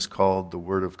name is called the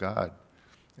Word of God.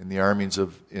 And the armies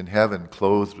in heaven,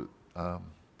 clothed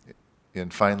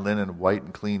in fine linen, white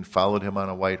and clean, followed him on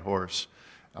a white horse.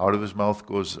 Out of his mouth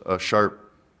goes a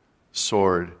sharp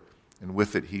sword, and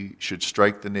with it he should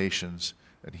strike the nations,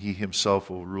 and he himself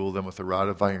will rule them with a rod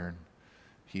of iron.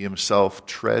 He himself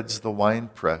treads the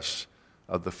winepress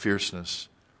of the fierceness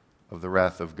of the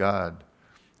wrath of God.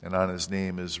 And on his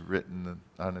name is written,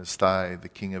 on his thigh, the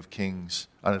King of Kings.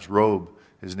 On his robe,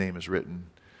 his name is written,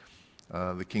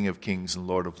 the King of Kings and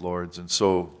Lord of Lords. And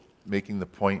so, making the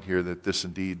point here that this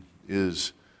indeed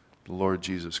is the Lord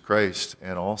Jesus Christ,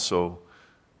 and also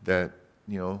that,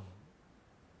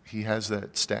 he has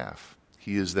that staff.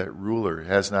 He is that ruler. He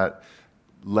has not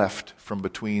left from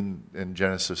between, in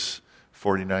Genesis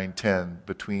 49:10,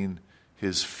 between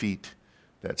his feet.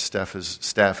 That staff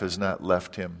has not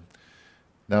left him.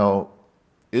 Now,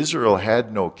 Israel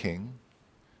had no king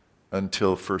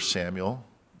until 1 Samuel.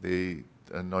 They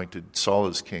anointed Saul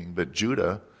as king, but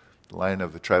Judah, the Lion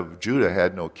of the tribe of Judah,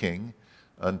 had no king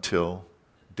until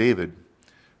David.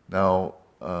 Now,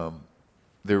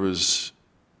 there was,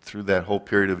 through that whole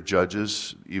period of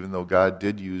Judges, even though God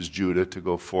did use Judah to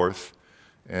go forth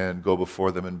and go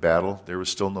before them in battle, there was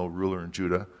still no ruler in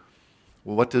Judah.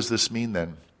 Well, what does this mean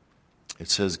then? It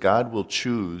says God will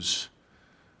choose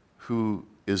who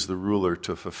is the ruler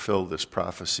to fulfill this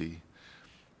prophecy.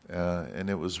 And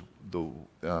it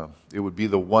would be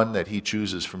the one that he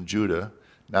chooses from Judah,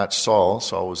 not Saul.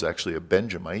 Saul was actually a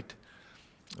Benjamite.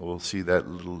 We'll see that a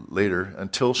little later.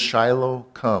 Until Shiloh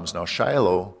comes. Now,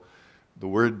 Shiloh, the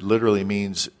word literally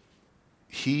means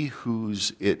he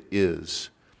whose it is,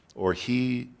 or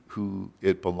he who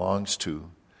it belongs to.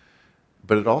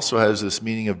 But it also has this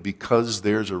meaning of because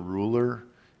there's a ruler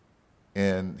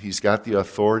and he's got the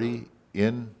authority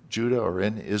in Judah or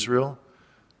in Israel,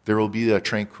 there will be a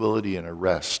tranquility and a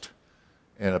rest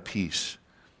and a peace.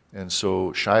 And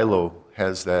so Shiloh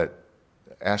has that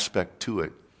aspect to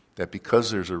it, that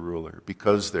because there's a ruler,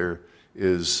 because there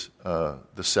is,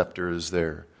 the scepter is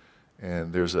there,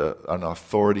 and there's an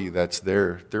authority that's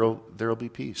there, there'll be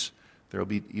peace. There'll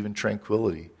be even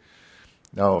tranquility.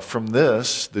 Now, from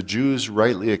this, the Jews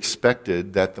rightly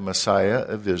expected that the Messiah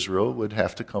of Israel would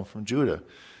have to come from Judah,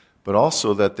 but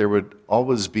also that there would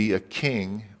always be a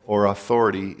king or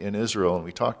authority in Israel, and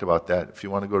we talked about that. If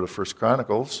you want to go to 1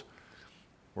 Chronicles,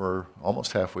 we're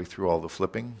almost halfway through all the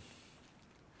flipping,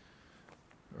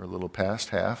 or a little past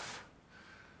half.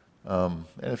 And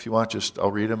if you want,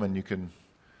 I'll read them and you can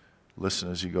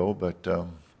listen as you go, but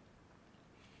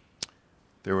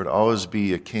there would always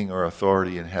be a king or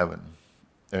authority in heaven,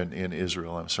 and in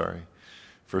Israel,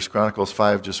 1 Chronicles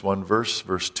 5, just one verse,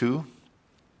 verse 2.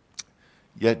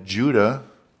 Yet Judah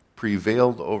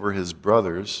prevailed over his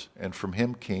brothers, and from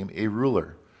him came a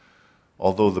ruler,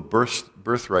 although the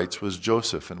birthrights was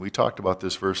Joseph. And we talked about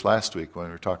this verse last week when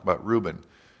we were talking about Reuben,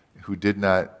 who did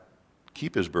not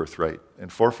keep his birthright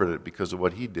and forfeited it because of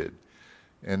what he did.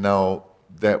 And now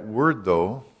that word,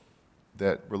 though,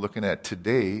 that we're looking at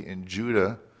today in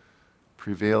Judah,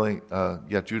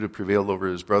 Judah prevailed over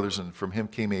his brothers, and from him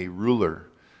came a ruler.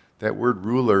 That word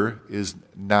ruler is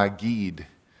nagid.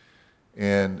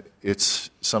 And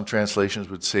some translations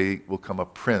would say will come a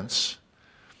prince.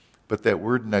 But that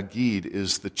word Nagid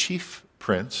is the chief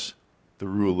prince, the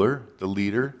ruler, the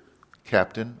leader,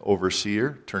 captain,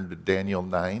 overseer. Turn to Daniel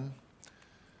 9.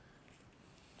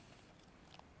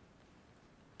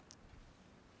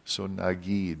 So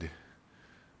Nagid.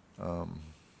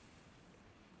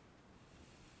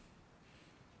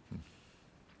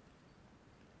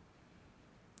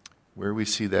 Where we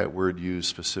see that word used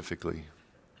specifically.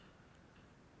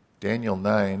 Daniel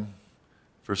 9,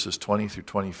 verses 20 through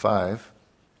 25.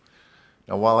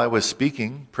 Now while I was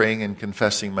speaking, praying and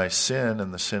confessing my sin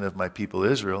and the sin of my people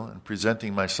Israel, and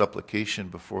presenting my supplication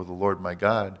before the Lord my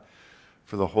God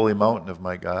for the holy mountain of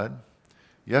my God,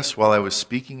 yes, while I was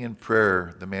speaking in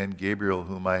prayer, the man Gabriel,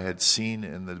 whom I had seen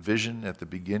in the vision at the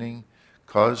beginning,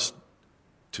 caused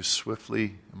to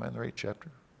swiftly, am I in the right chapter?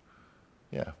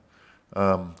 Yeah.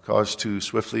 Caused to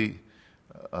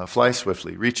fly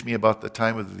swiftly, reach me about the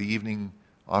time of the evening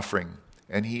offering.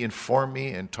 And he informed me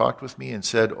and talked with me and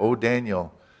said, O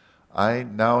Daniel, I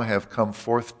now have come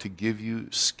forth to give you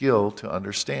skill to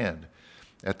understand.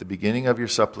 At the beginning of your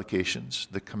supplications,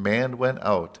 the command went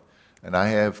out, and I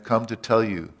have come to tell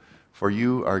you, for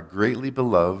you are greatly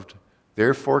beloved.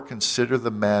 Therefore consider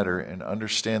the matter and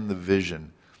understand the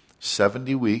vision.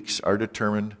 70 weeks are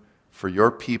determined for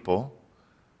your people,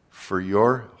 for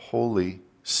your holy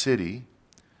city,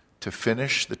 to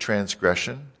finish the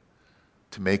transgression,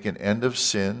 to make an end of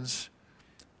sins,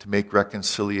 to make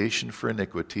reconciliation for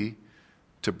iniquity,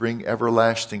 to bring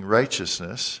everlasting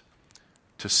righteousness,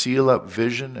 to seal up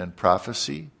vision and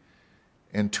prophecy,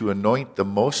 and to anoint the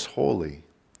most holy.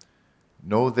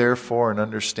 Know therefore and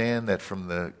understand that from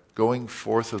the going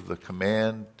forth of the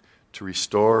command to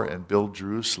restore and build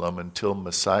Jerusalem until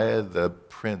Messiah the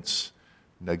Prince,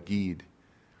 Nagid,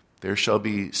 there shall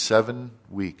be 7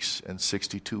 weeks and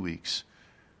 62 weeks,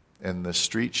 and the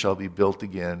street shall be built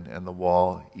again, and the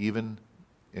wall, even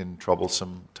in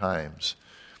troublesome times.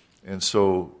 And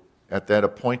so at that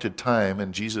appointed time,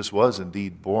 and Jesus was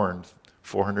indeed born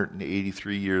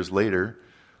 483 years later,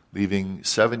 leaving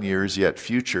 7 years yet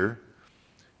future,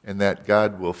 and that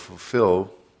God will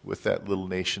fulfill with that little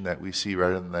nation that we see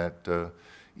right on that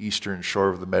eastern shore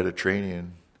of the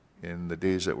Mediterranean in the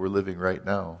days that we're living right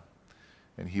now.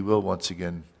 And he will once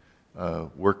again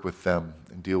work with them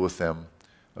and deal with them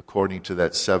according to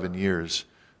that 7 years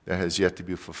that has yet to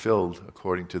be fulfilled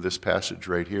according to this passage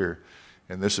right here.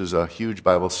 And this is a huge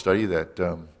Bible study that,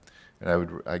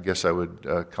 and I guess I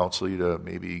would counsel you to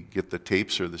maybe get the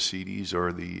tapes or the CDs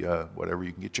or the whatever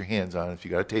you can get your hands on. If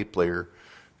you got a tape player,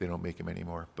 they don't make them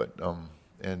anymore. But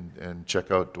and check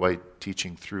out Dwight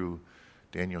teaching through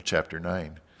Daniel chapter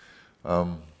 9.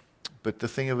 But the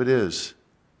thing of it is,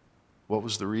 what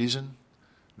was the reason?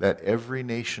 That every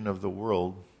nation of the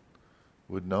world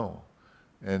would know.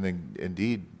 And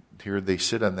indeed, here they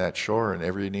sit on that shore, and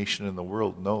every nation in the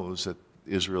world knows that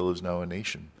Israel is now a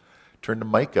nation. Turn to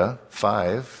Micah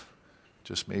 5,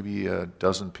 just maybe a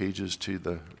dozen pages to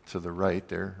the right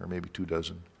there, or maybe 2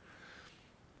 dozen.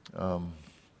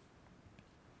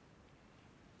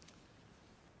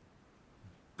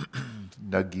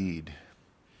 Nagid,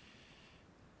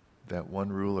 that one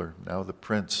ruler, now the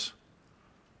prince.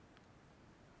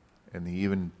 And he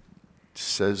even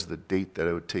says the date that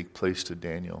it would take place to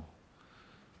Daniel.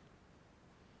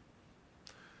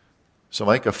 So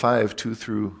Micah 5, 2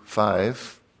 through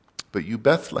 5, but you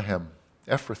Bethlehem,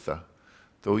 Ephrathah,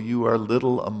 though you are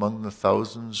little among the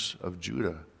thousands of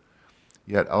Judah,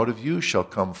 yet out of you shall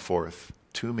come forth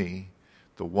to me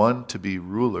the one to be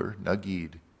ruler,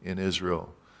 Nagid, in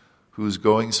Israel, whose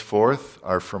goings forth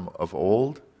are from of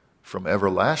old, from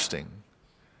everlasting,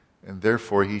 and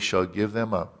therefore he shall give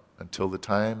them up until the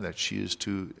time that she is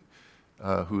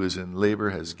who is in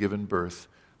labor has given birth.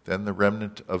 Then the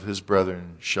remnant of his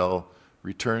brethren shall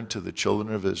return to the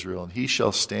children of Israel, and he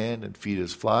shall stand and feed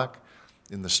his flock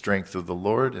in the strength of the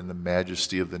Lord, in the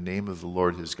majesty of the name of the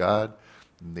Lord his God,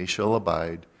 and they shall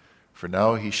abide. For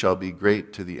now he shall be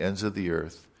great to the ends of the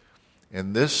earth,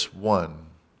 and this one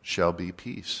shall be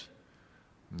peace.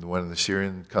 And when the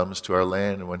Syrian comes to our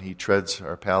land, and when he treads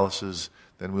our palaces,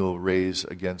 then we will raise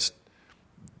against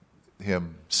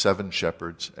him 7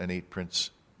 shepherds and 8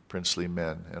 princely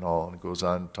men and all. And it goes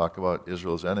on to talk about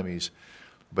Israel's enemies.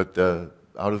 But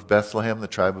out of Bethlehem, the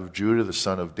tribe of Judah, the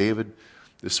son of David,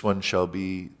 this one shall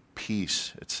be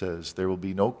peace, it says. There will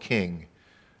be no king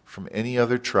from any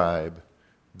other tribe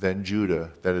than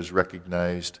Judah that is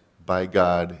recognized by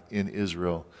God in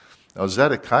Israel. Now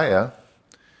Zedekiah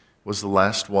was the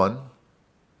last one,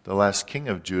 the last king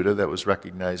of Judah that was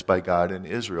recognized by God in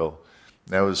Israel.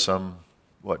 That was some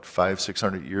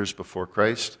 500-600 years before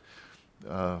Christ.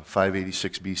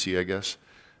 586 BC, I guess.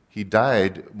 He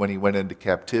died when he went into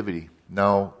captivity.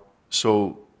 Now,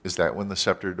 so is that when the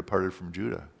scepter departed from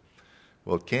Judah?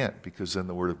 Well, it can't, because then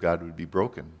the word of God would be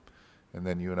broken. And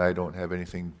then you and I don't have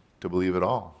anything to believe at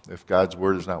all. If God's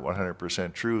word is not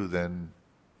 100% true, then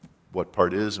what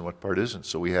part is and what part isn't?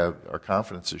 So we have, our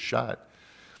confidence is shot.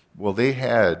 Well, they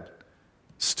had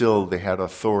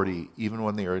authority, even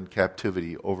when they were in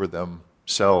captivity, over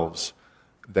themselves,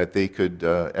 that they could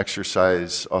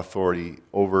exercise authority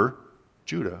over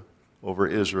Judah, over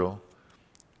Israel,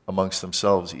 amongst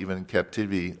themselves. Even in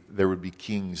captivity, there would be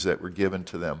kings that were given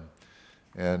to them.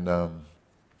 And,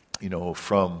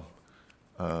 from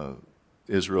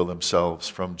Israel themselves,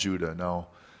 from Judah. Now,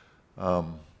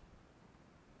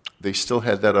 they still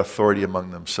had that authority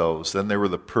among themselves. Then there were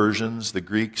the Persians, the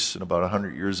Greeks, and about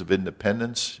 100 years of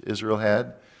independence Israel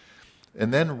had.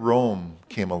 And then Rome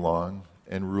came along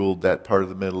and ruled that part of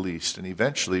the Middle East. And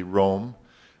eventually Rome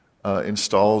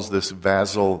installs this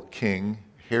vassal king,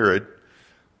 Herod.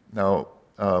 Now,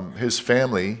 his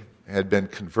family had been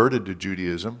converted to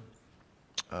Judaism.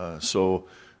 So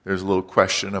there's a little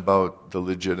question about the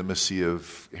legitimacy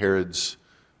of Herod's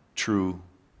true,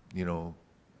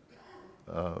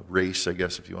 race, I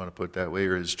guess, if you want to put it that way,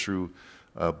 or his true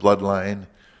bloodline,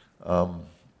 all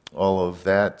of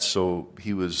that. So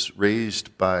he was raised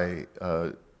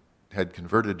had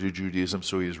converted to Judaism,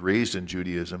 so he was raised in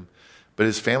Judaism, but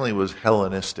his family was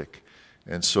Hellenistic,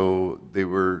 and so they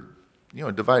were,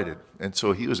 divided. And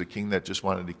so he was a king that just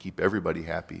wanted to keep everybody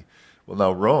happy. Well,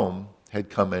 now Rome had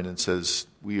come in and says,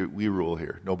 we rule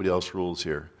here. Nobody else rules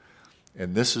here.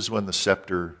 And this is when the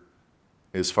scepter,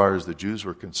 as far as the Jews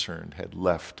were concerned, had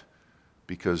left,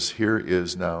 because here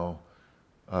is now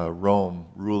Rome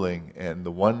ruling. And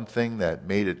the one thing that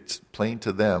made it plain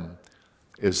to them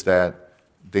is that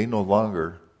they no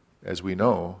longer, as we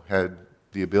know, had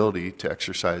the ability to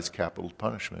exercise capital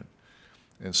punishment.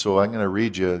 And so I'm going to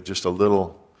read you just a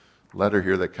little letter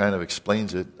here that kind of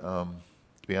explains it. To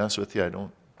be honest with you,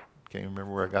 can't even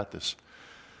remember where I got this.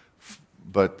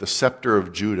 But the scepter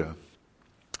of Judah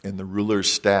and the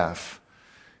ruler's staff,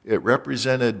 it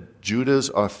represented Judah's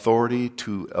authority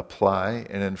to apply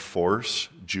and enforce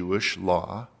Jewish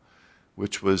law,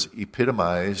 which was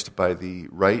epitomized by the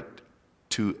right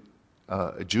to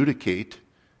adjudicate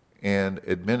and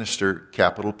administer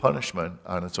capital punishment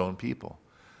on its own people.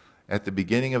 At the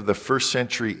beginning of the 1st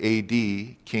century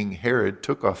A.D., King Herod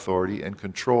took authority and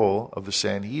control of the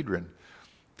Sanhedrin,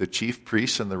 the chief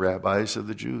priests and the rabbis of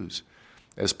the Jews.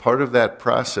 As part of that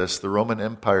process, the Roman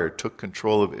Empire took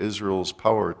control of Israel's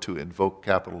power to invoke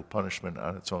capital punishment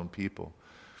on its own people.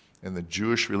 And the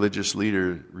Jewish religious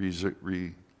leaders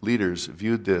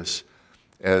viewed this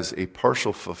as a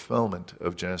partial fulfillment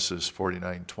of Genesis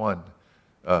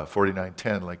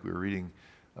 49:10, like we were reading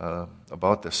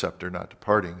about the scepter not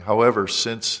departing. However,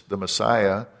 since the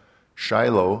Messiah,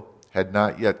 Shiloh, had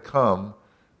not yet come,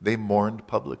 they mourned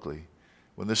publicly.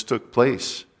 When this took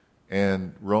place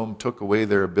and Rome took away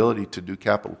their ability to do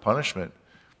capital punishment,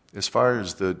 as far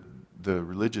as the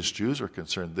religious Jews were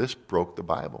concerned, this broke the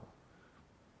Bible.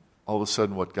 All of a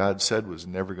sudden, what God said was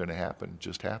never going to happen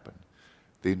just happened.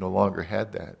 They no longer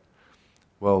had that.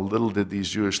 Well, little did these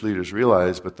Jewish leaders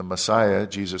realize, but the Messiah,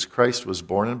 Jesus Christ, was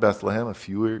born in Bethlehem a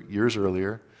few years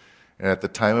earlier. And at the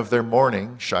time of their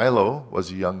mourning, Shiloh was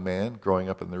a young man growing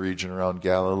up in the region around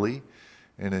Galilee.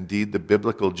 And indeed, the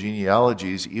biblical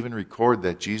genealogies even record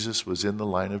that Jesus was in the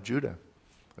line of Judah.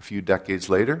 A few decades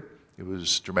later, it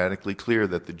was dramatically clear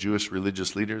that the Jewish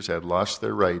religious leaders had lost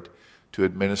their right to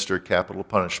administer capital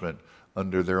punishment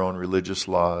under their own religious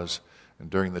laws. And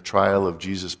during the trial of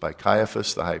Jesus by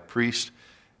Caiaphas, the high priest,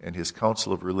 and his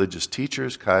council of religious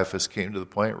teachers, Caiaphas came to the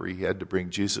point where he had to bring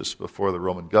Jesus before the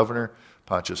Roman governor,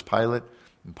 Pontius Pilate.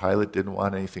 And Pilate didn't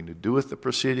want anything to do with the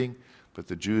proceeding, but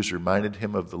the Jews reminded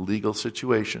him of the legal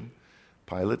situation.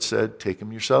 Pilate said, "Take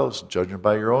him yourselves, judge him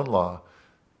by your own law.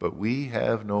 But we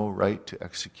have no right to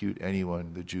execute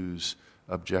anyone," the Jews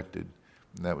objected.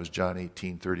 And that was John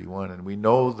 18:31. And we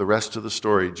know the rest of the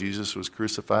story. Jesus was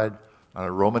crucified on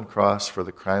a Roman cross for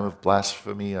the crime of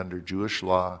blasphemy under Jewish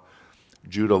law.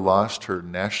 Judah lost her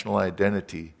national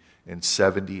identity in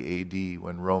 70 A.D.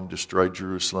 when Rome destroyed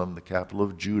Jerusalem, the capital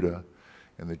of Judah,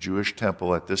 and the Jewish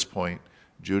temple. At this point,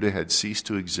 Judah had ceased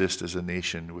to exist as a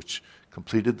nation, which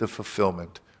completed the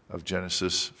fulfillment of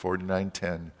Genesis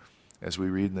 49:10. As we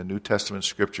read in the New Testament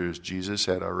scriptures, Jesus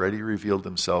had already revealed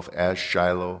himself as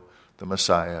Shiloh, the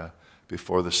Messiah,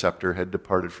 before the scepter had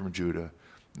departed from Judah.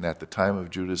 And at the time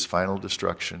of Judah's final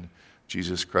destruction,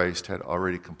 Jesus Christ had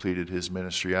already completed his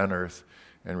ministry on earth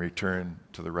and returned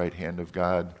to the right hand of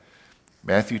God.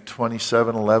 Matthew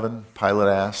 27:11, Pilate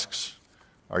asks,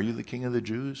 Are you the King of the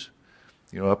Jews?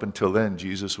 Up until then,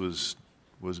 Jesus was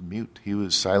mute. He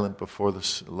was silent before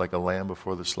like a lamb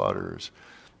before the slaughterers.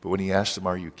 But when he asked them,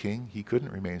 are you king? He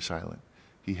couldn't remain silent.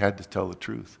 He had to tell the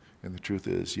truth. And the truth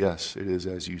is, yes, it is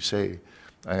as you say.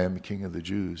 I am the King of the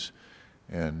Jews.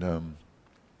 And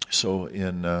so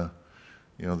in,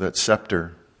 that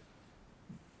scepter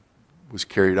was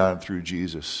carried on through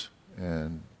Jesus.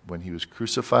 And when he was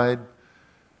crucified,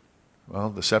 well,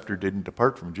 the scepter didn't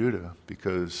depart from Judah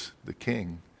because the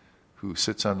king who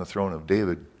sits on the throne of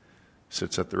David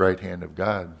sits at the right hand of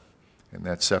God. And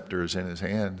that scepter is in his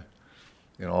hand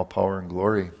in all power and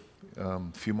glory. A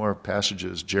few more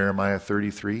passages. Jeremiah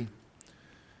 33,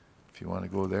 if you want to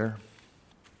go there.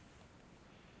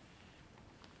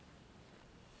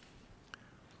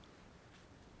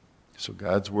 So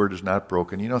God's word is not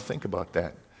broken. Think about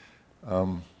that.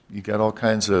 You got all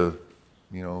kinds of,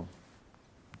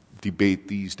 debate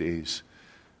these days.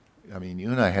 I mean, you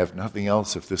and I have nothing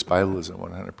else if this Bible isn't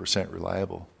 100%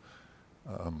 reliable.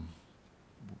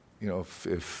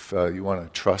 If you want to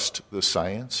trust the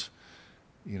science,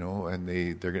 and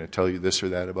they're going to tell you this or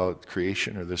that about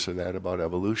creation or this or that about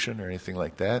evolution or anything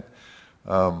like that.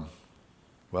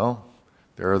 Well,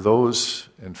 there are those,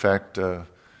 in fact,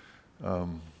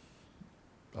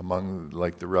 among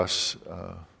like the Russ,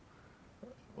 I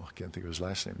can't think of his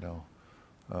last name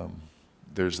now.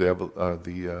 There's the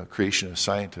creationist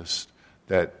scientists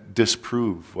that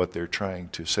disprove what they're trying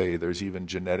to say. There's even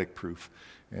genetic proof.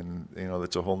 And,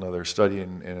 that's a whole other study.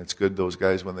 And it's good, those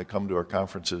guys, when they come to our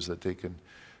conferences, that they can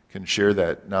share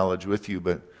that knowledge with you.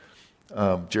 But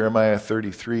Jeremiah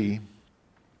 33,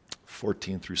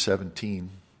 14 through 17.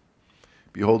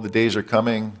 Behold, the days are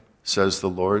coming, says the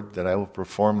Lord, that I will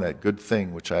perform that good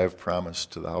thing which I have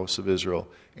promised to the house of Israel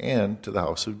and to the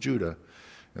house of Judah.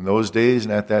 In those days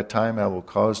and at that time I will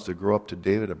cause to grow up to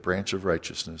David a branch of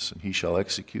righteousness, and he shall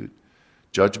execute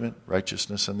judgment,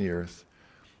 righteousness on the earth.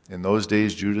 In those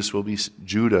days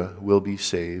Judah will be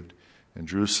saved, and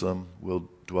Jerusalem will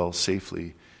dwell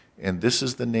safely. And this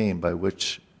is the name by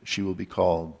which she will be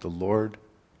called, the Lord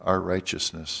our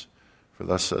righteousness. For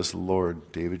thus says the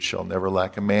Lord, David shall never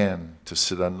lack a man to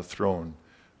sit on the throne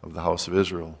of the house of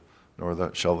Israel,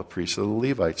 nor shall the priests of the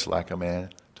Levites lack a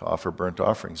man to offer burnt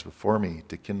offerings before me,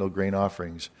 to kindle grain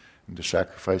offerings, and to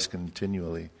sacrifice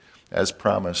continually. As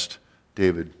promised,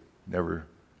 David never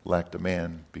lacked a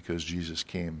man because Jesus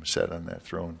came, sat on that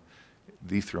throne,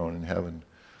 the throne in heaven.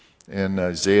 In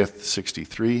Isaiah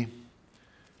 63,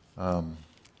 and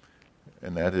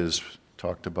that is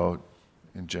talked about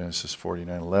in Genesis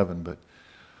 49:11, but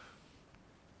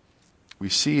we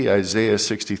see Isaiah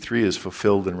 63 is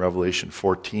fulfilled in Revelation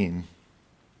 14.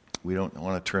 We don't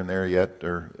want to turn there yet,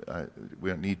 or we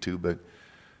don't need to, but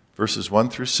verses 1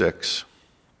 through 6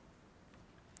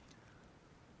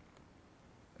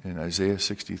 in Isaiah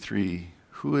 63,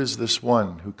 who is this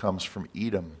one who comes from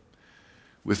Edom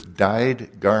with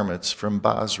dyed garments from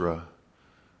Basra,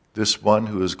 this one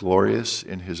who is glorious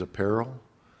in his apparel,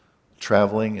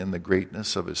 traveling in the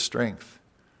greatness of his strength?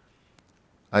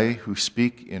 I who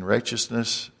speak in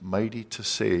righteousness, mighty to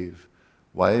save.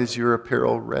 Why is your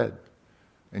apparel red,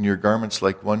 and your garments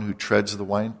like one who treads the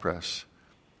winepress?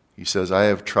 He says, I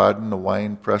have trodden the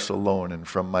winepress alone, and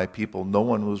from my people no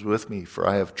one was with me, for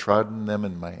I have trodden them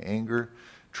in my anger,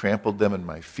 trampled them in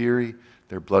my fury.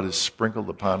 Their blood is sprinkled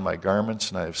upon my garments,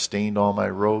 and I have stained all my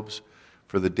robes.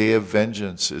 For the day of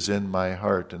vengeance is in my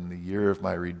heart, and the year of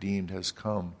my redeemed has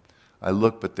come. I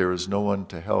looked, but there was no one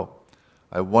to help.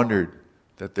 I wondered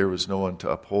that there was no one to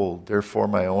uphold. Therefore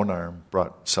my own arm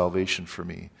brought salvation for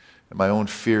me, and my own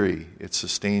fury, it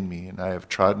sustained me. And I have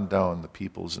trodden down the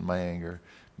peoples in my anger,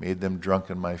 made them drunk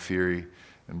in my fury,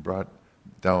 and brought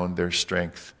down their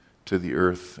strength to the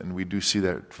earth. And we do see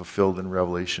that fulfilled in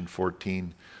Revelation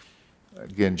 14.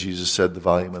 Again, Jesus said the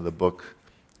volume of the book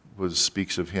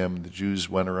speaks of him. The Jews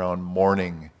went around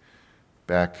mourning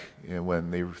back when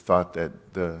they thought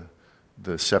that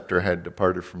the scepter had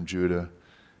departed from Judah.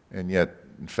 And yet,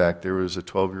 in fact, there was a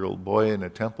 12-year-old boy in a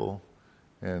temple,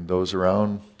 and those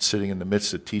around sitting in the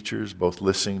midst of teachers, both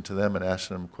listening to them and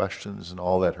asking them questions, and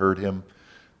all that heard him,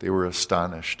 they were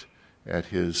astonished at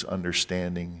his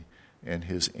understanding and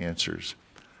his answers.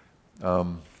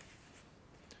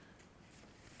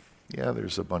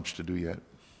 There's a bunch to do yet.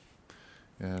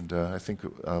 And I think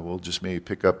we'll just maybe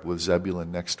pick up with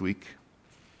Zebulun next week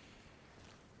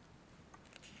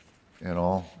and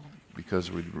all,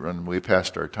 because we'd run way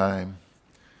past our time.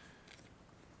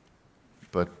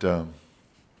 But,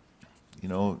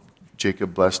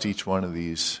 Jacob blessed each one of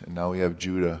these, and now we have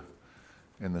Judah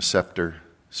and the scepter,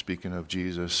 speaking of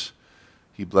Jesus.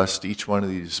 He blessed each one of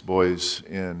these boys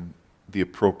in the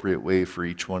appropriate way for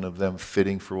each one of them,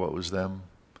 fitting for what was them.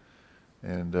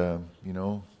 And,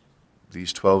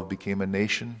 these 12 became a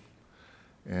nation,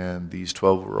 and these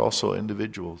 12 were also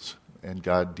individuals. And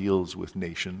God deals with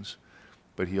nations,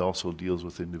 but he also deals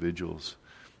with individuals.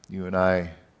 You and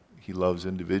I, he loves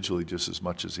individually just as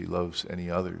much as he loves any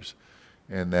others.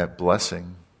 And that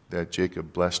blessing that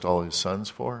Jacob blessed all his sons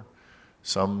for,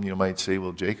 some you might say,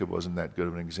 well, Jacob wasn't that good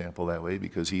of an example that way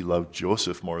because he loved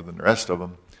Joseph more than the rest of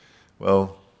them.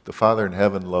 Well, the Father in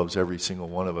heaven loves every single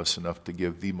one of us enough to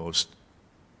give the most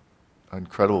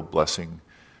incredible blessing,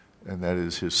 and that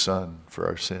is his Son for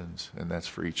our sins, and that's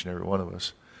for each and every one of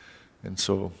us. And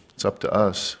so it's up to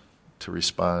us to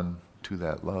respond to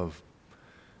that love.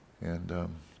 And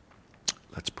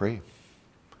let's pray.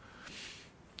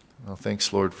 Well,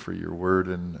 thanks, Lord, for your word.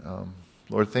 And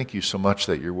Lord, thank you so much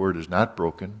that your word is not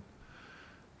broken.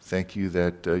 Thank you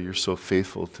that you're so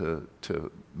faithful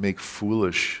to make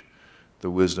foolish the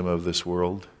wisdom of this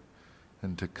world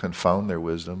and to confound their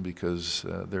wisdom because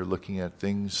they're looking at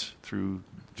things through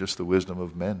just the wisdom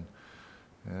of men.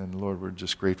 And Lord, we're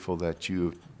just grateful that you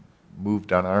have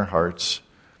moved on our hearts,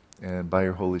 and by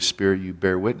your Holy Spirit you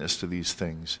bear witness to these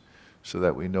things so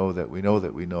that we know that we know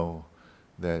that we know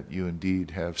that you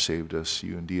indeed have saved us.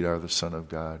 You indeed are the Son of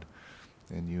God,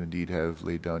 and you indeed have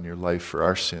laid down your life for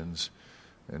our sins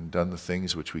and done the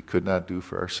things which we could not do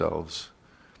for ourselves,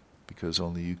 because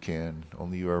only you can.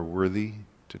 Only you are worthy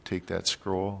to take that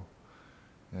scroll.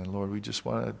 And Lord, we just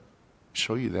want to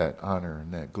show you that honor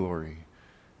and that glory,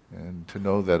 and to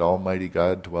know that Almighty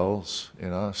God dwells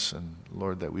in us, and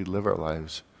Lord, that we live our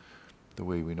lives the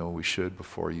way we know we should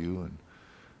before you. And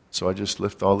so I just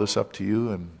lift all this up to you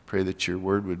and pray that your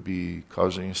word would be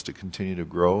causing us to continue to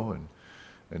grow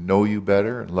and know you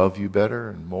better and love you better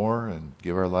and more, and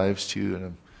give our lives to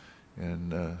you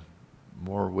in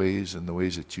more ways than the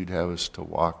ways that you'd have us to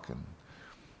walk, and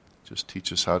just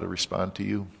teach us how to respond to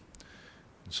you.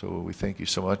 And so we thank you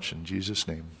so much in Jesus'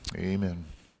 name. Amen.